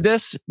ask you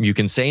this. You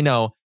can say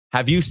no.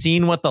 Have you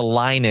seen what the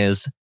line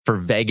is for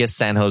Vegas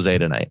San Jose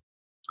tonight?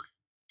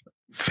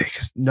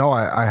 Vegas? No,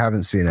 I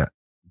haven't seen it.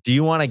 Do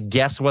you want to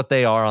guess what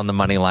they are on the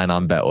money line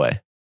on Betway?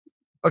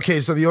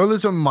 Okay, so the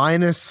Oilers were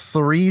minus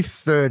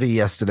 330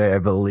 yesterday, I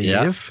believe.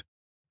 Yeah.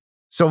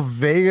 So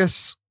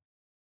Vegas,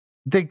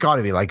 they got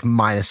to be like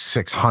minus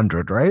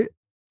 600, right?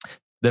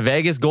 The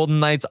Vegas Golden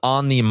Knights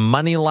on the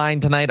money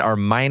line tonight are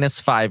minus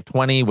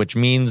 520, which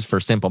means, for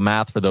simple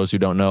math, for those who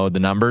don't know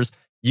the numbers,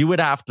 you would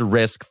have to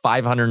risk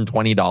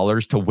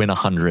 $520 to win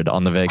 100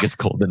 on the Vegas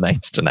Golden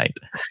Knights tonight.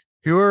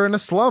 You were in a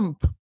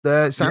slump.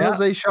 The San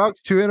Jose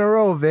Sharks 2 in a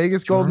row.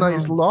 Vegas Golden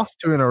Knights lost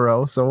 2 in a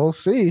row. So we'll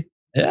see.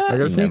 Yeah, I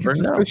got a sneaky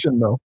suspicion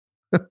though.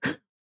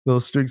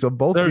 Those streaks are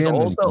both. There's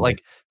also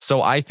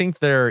so I think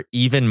they're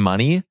even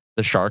money.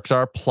 The Sharks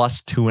are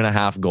plus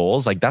 2.5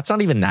 goals. Like that's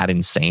not even that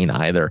insane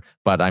either.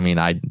 But I mean,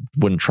 I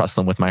wouldn't trust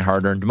them with my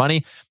hard-earned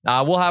money.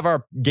 We'll have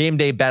our game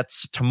day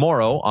bets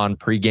tomorrow on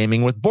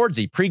Pre-Gaming with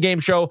Boardsy.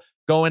 Pre-game show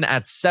going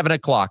at 7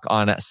 o'clock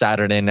on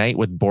Saturday night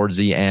with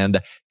Boardsy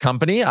and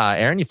company.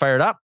 Aaron, you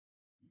fired up?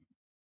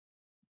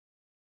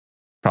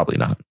 Probably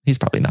not. He's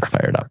probably not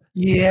fired up.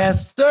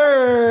 Yes,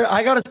 sir.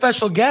 I got a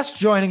special guest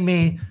joining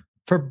me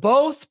for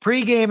both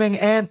pre-gaming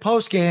and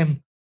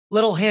post-game.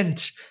 Little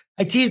hint.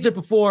 I teased it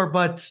before,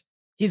 but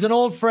he's an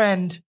old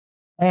friend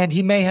and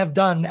he may have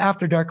done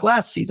After Dark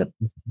last season.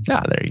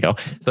 Yeah, there you go.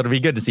 So it'll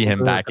be good to see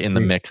him back in the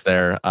mix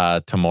there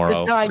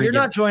tomorrow. Ty, you're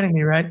not joining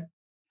me, right?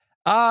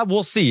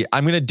 We'll see.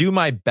 I'm going to do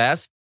my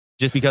best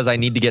just because I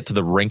need to get to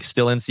the rink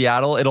still in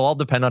Seattle. It'll all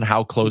depend on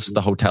how close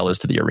the hotel is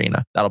to the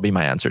arena. That'll be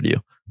my answer to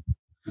you.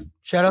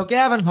 Shout out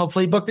Gavin.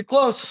 Hopefully he booked it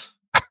close.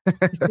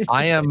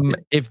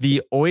 If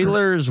the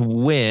Oilers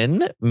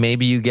win,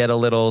 maybe you get a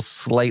little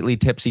slightly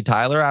tipsy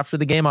Tyler after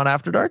the game on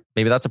After Dark.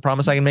 Maybe that's a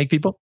promise I can make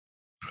people.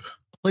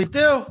 Please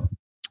do.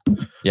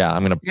 Yeah,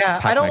 I'm going to.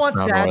 Yeah, I don't want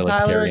sad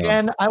Tyler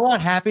again. I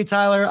want happy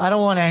Tyler. I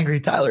don't want angry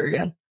Tyler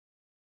again.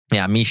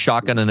 Yeah, me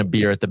shotgunning a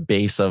beer at the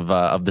base of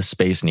the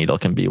Space Needle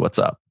can be what's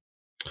up.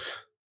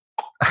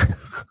 All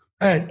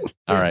right.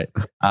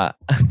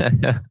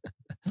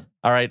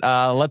 All right,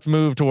 let's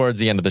move towards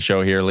the end of the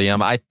show here,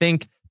 Liam. I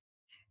think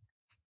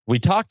we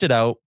talked it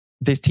out.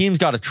 This team's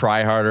got to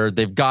try harder.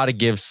 They've got to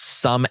give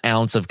some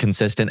ounce of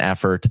consistent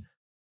effort.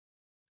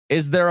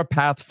 Is there a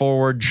path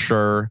forward?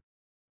 Sure,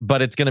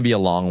 but it's going to be a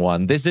long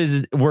one.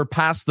 We're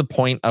past the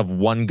point of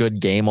one good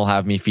game will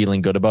have me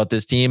feeling good about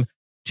this team.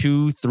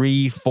 2,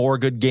 3, 4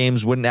 good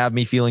games wouldn't have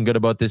me feeling good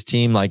about this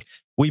team. Like,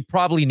 we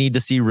probably need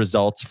to see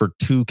results for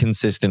 2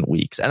 consistent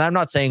weeks. And I'm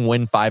not saying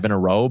win 5 in a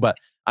row, but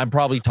I'm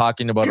probably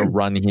talking about a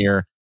run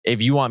here.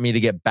 If you want me to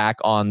get back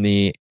on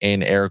the,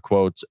 in air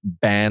quotes,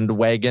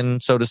 bandwagon,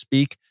 so to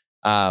speak,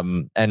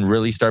 and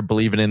really start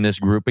believing in this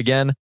group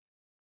again,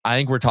 I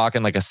think we're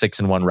talking like a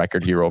 6-1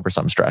 record here over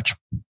some stretch.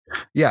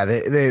 Yeah,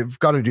 they've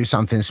got to do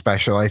something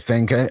special, I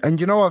think. And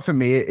you know what, for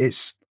me,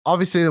 it's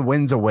obviously the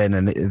win's a win,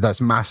 and that's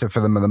massive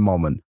for them at the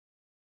moment.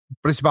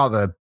 But it's about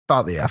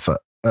the effort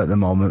at the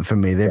moment for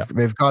me.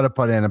 They've got to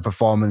put in a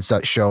performance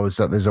that shows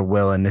that there's a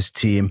will in this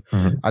team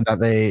and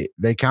that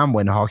they can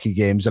win hockey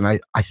games. And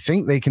I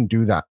think they can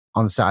do that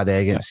on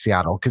Saturday against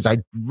Seattle, because I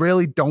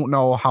really don't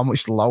know how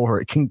much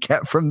lower it can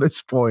get from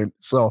this point.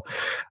 So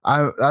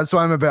that's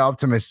why I'm a bit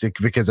optimistic,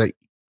 because I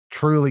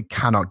truly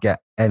cannot get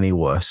any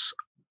worse.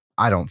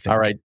 I don't think. All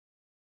right.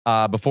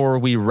 Before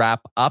we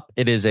wrap up,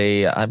 it is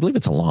I believe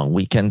it's a long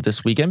weekend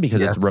this weekend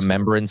because it's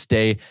Remembrance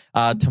Day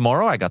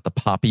tomorrow. I got the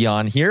poppy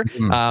on here.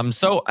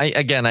 So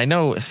I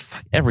know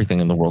everything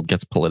in the world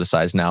gets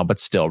politicized now, but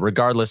still,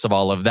 regardless of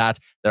all of that,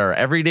 there are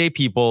everyday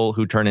people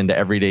who turn into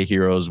everyday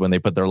heroes when they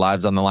put their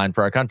lives on the line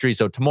for our country.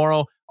 So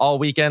tomorrow, all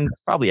weekend,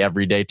 probably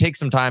every day, take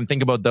some time,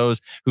 think about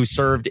those who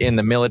served in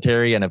the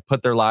military and have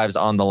put their lives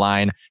on the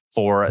line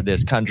for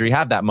this country.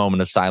 Have that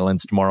moment of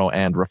silence tomorrow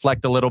and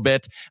reflect a little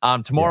bit.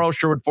 Tomorrow,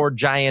 Sherwood Ford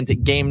Giant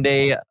game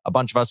day. A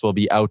bunch of us will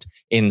be out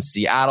in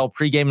Seattle,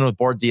 pre-gaming with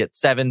Boardsy at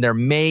 7. There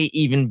may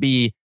even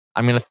be,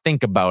 I'm going to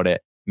think about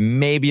it,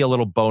 maybe a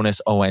little bonus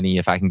ONE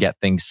if I can get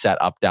things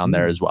set up down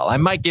there as well. I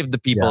might give the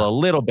people a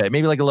little bit,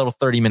 maybe like a little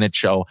 30-minute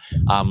show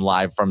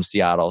live from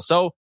Seattle.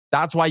 So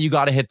that's why you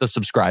got to hit the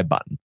subscribe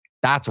button.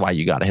 That's why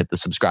you got to hit the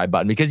subscribe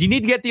button, because you need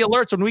to get the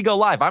alerts when we go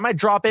live. I might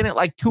drop in at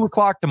like 2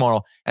 o'clock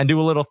tomorrow and do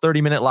a little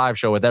 30-minute live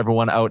show with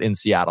everyone out in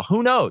Seattle.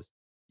 Who knows?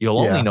 You'll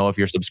only know if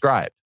you're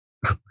subscribed.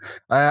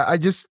 I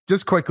just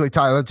quickly,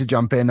 Tyler, to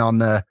jump in on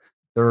the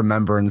the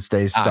Remembrance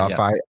Day stuff.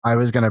 Yeah. I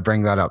was going to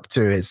bring that up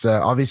too. It's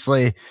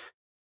obviously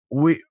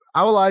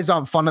our lives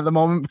aren't fun at the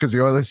moment because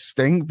the Oilers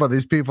stink, but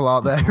there's people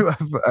out there who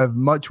have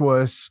much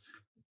worse,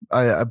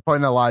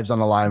 putting their lives on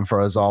the line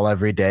for us all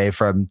every day,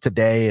 from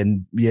today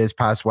and years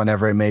past,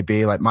 whenever it may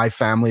be. Like, my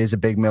family is a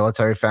big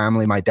military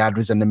family. My dad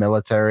was in the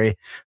military.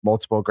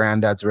 Multiple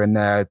granddads are in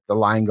there. The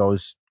line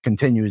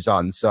continues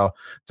on. So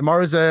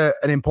tomorrow's an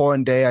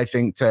important day, I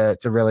think, to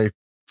really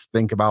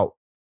think about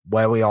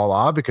where we all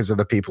are because of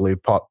the people who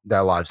put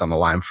their lives on the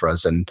line for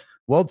us. And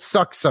world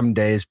sucks some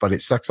days, but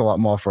it sucks a lot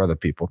more for other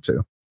people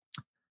too.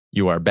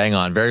 You are bang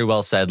on. Very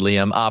well said,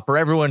 Liam. For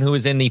everyone who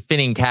is in the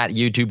Finning Cat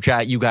YouTube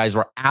chat, you guys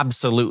were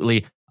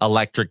absolutely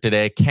electric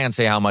today. Can't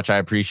say how much I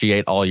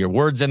appreciate all your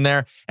words in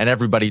there and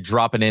everybody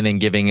dropping in and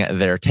giving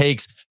their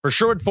takes. For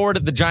Sherwood Ford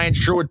at the Giant,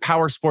 Sherwood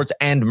Power Sports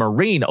and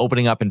Marine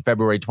opening up in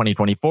February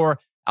 2024.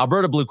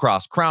 Alberta Blue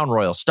Cross, Crown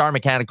Royal, Star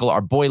Mechanical,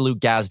 our boy Luke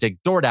Gazdic,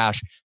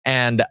 DoorDash,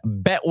 and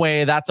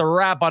Betway. That's a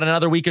wrap on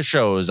another week of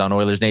shows on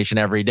Oilers Nation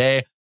Every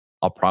Day.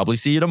 I'll probably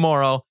see you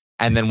tomorrow,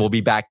 and then we'll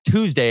be back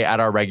Tuesday at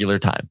our regular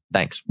time.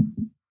 Thanks.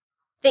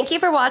 Thank you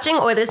for watching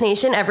Oilers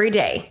Nation Every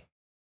Day.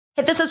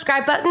 Hit the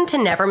subscribe button to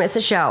never miss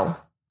a show.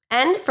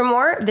 And for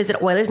more, visit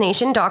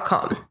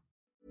OilersNation.com.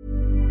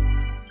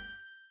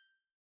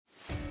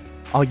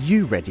 Are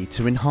you ready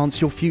to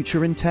enhance your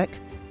future in tech?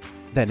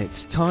 Then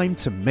it's time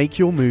to make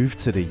your move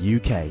to the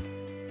UK,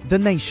 the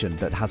nation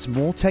that has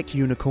more tech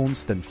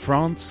unicorns than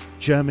France,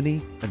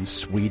 Germany, and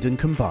Sweden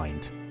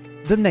combined.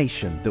 The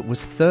nation that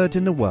was third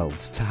in the world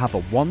to have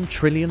a $1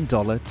 trillion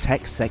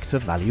tech sector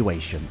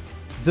valuation.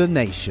 The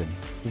nation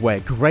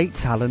where great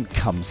talent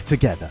comes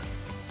together.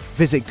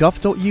 Visit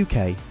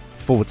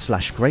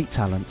gov.uk/great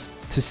talent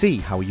to see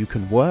how you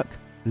can work,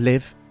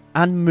 live,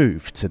 and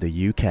move to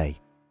the UK.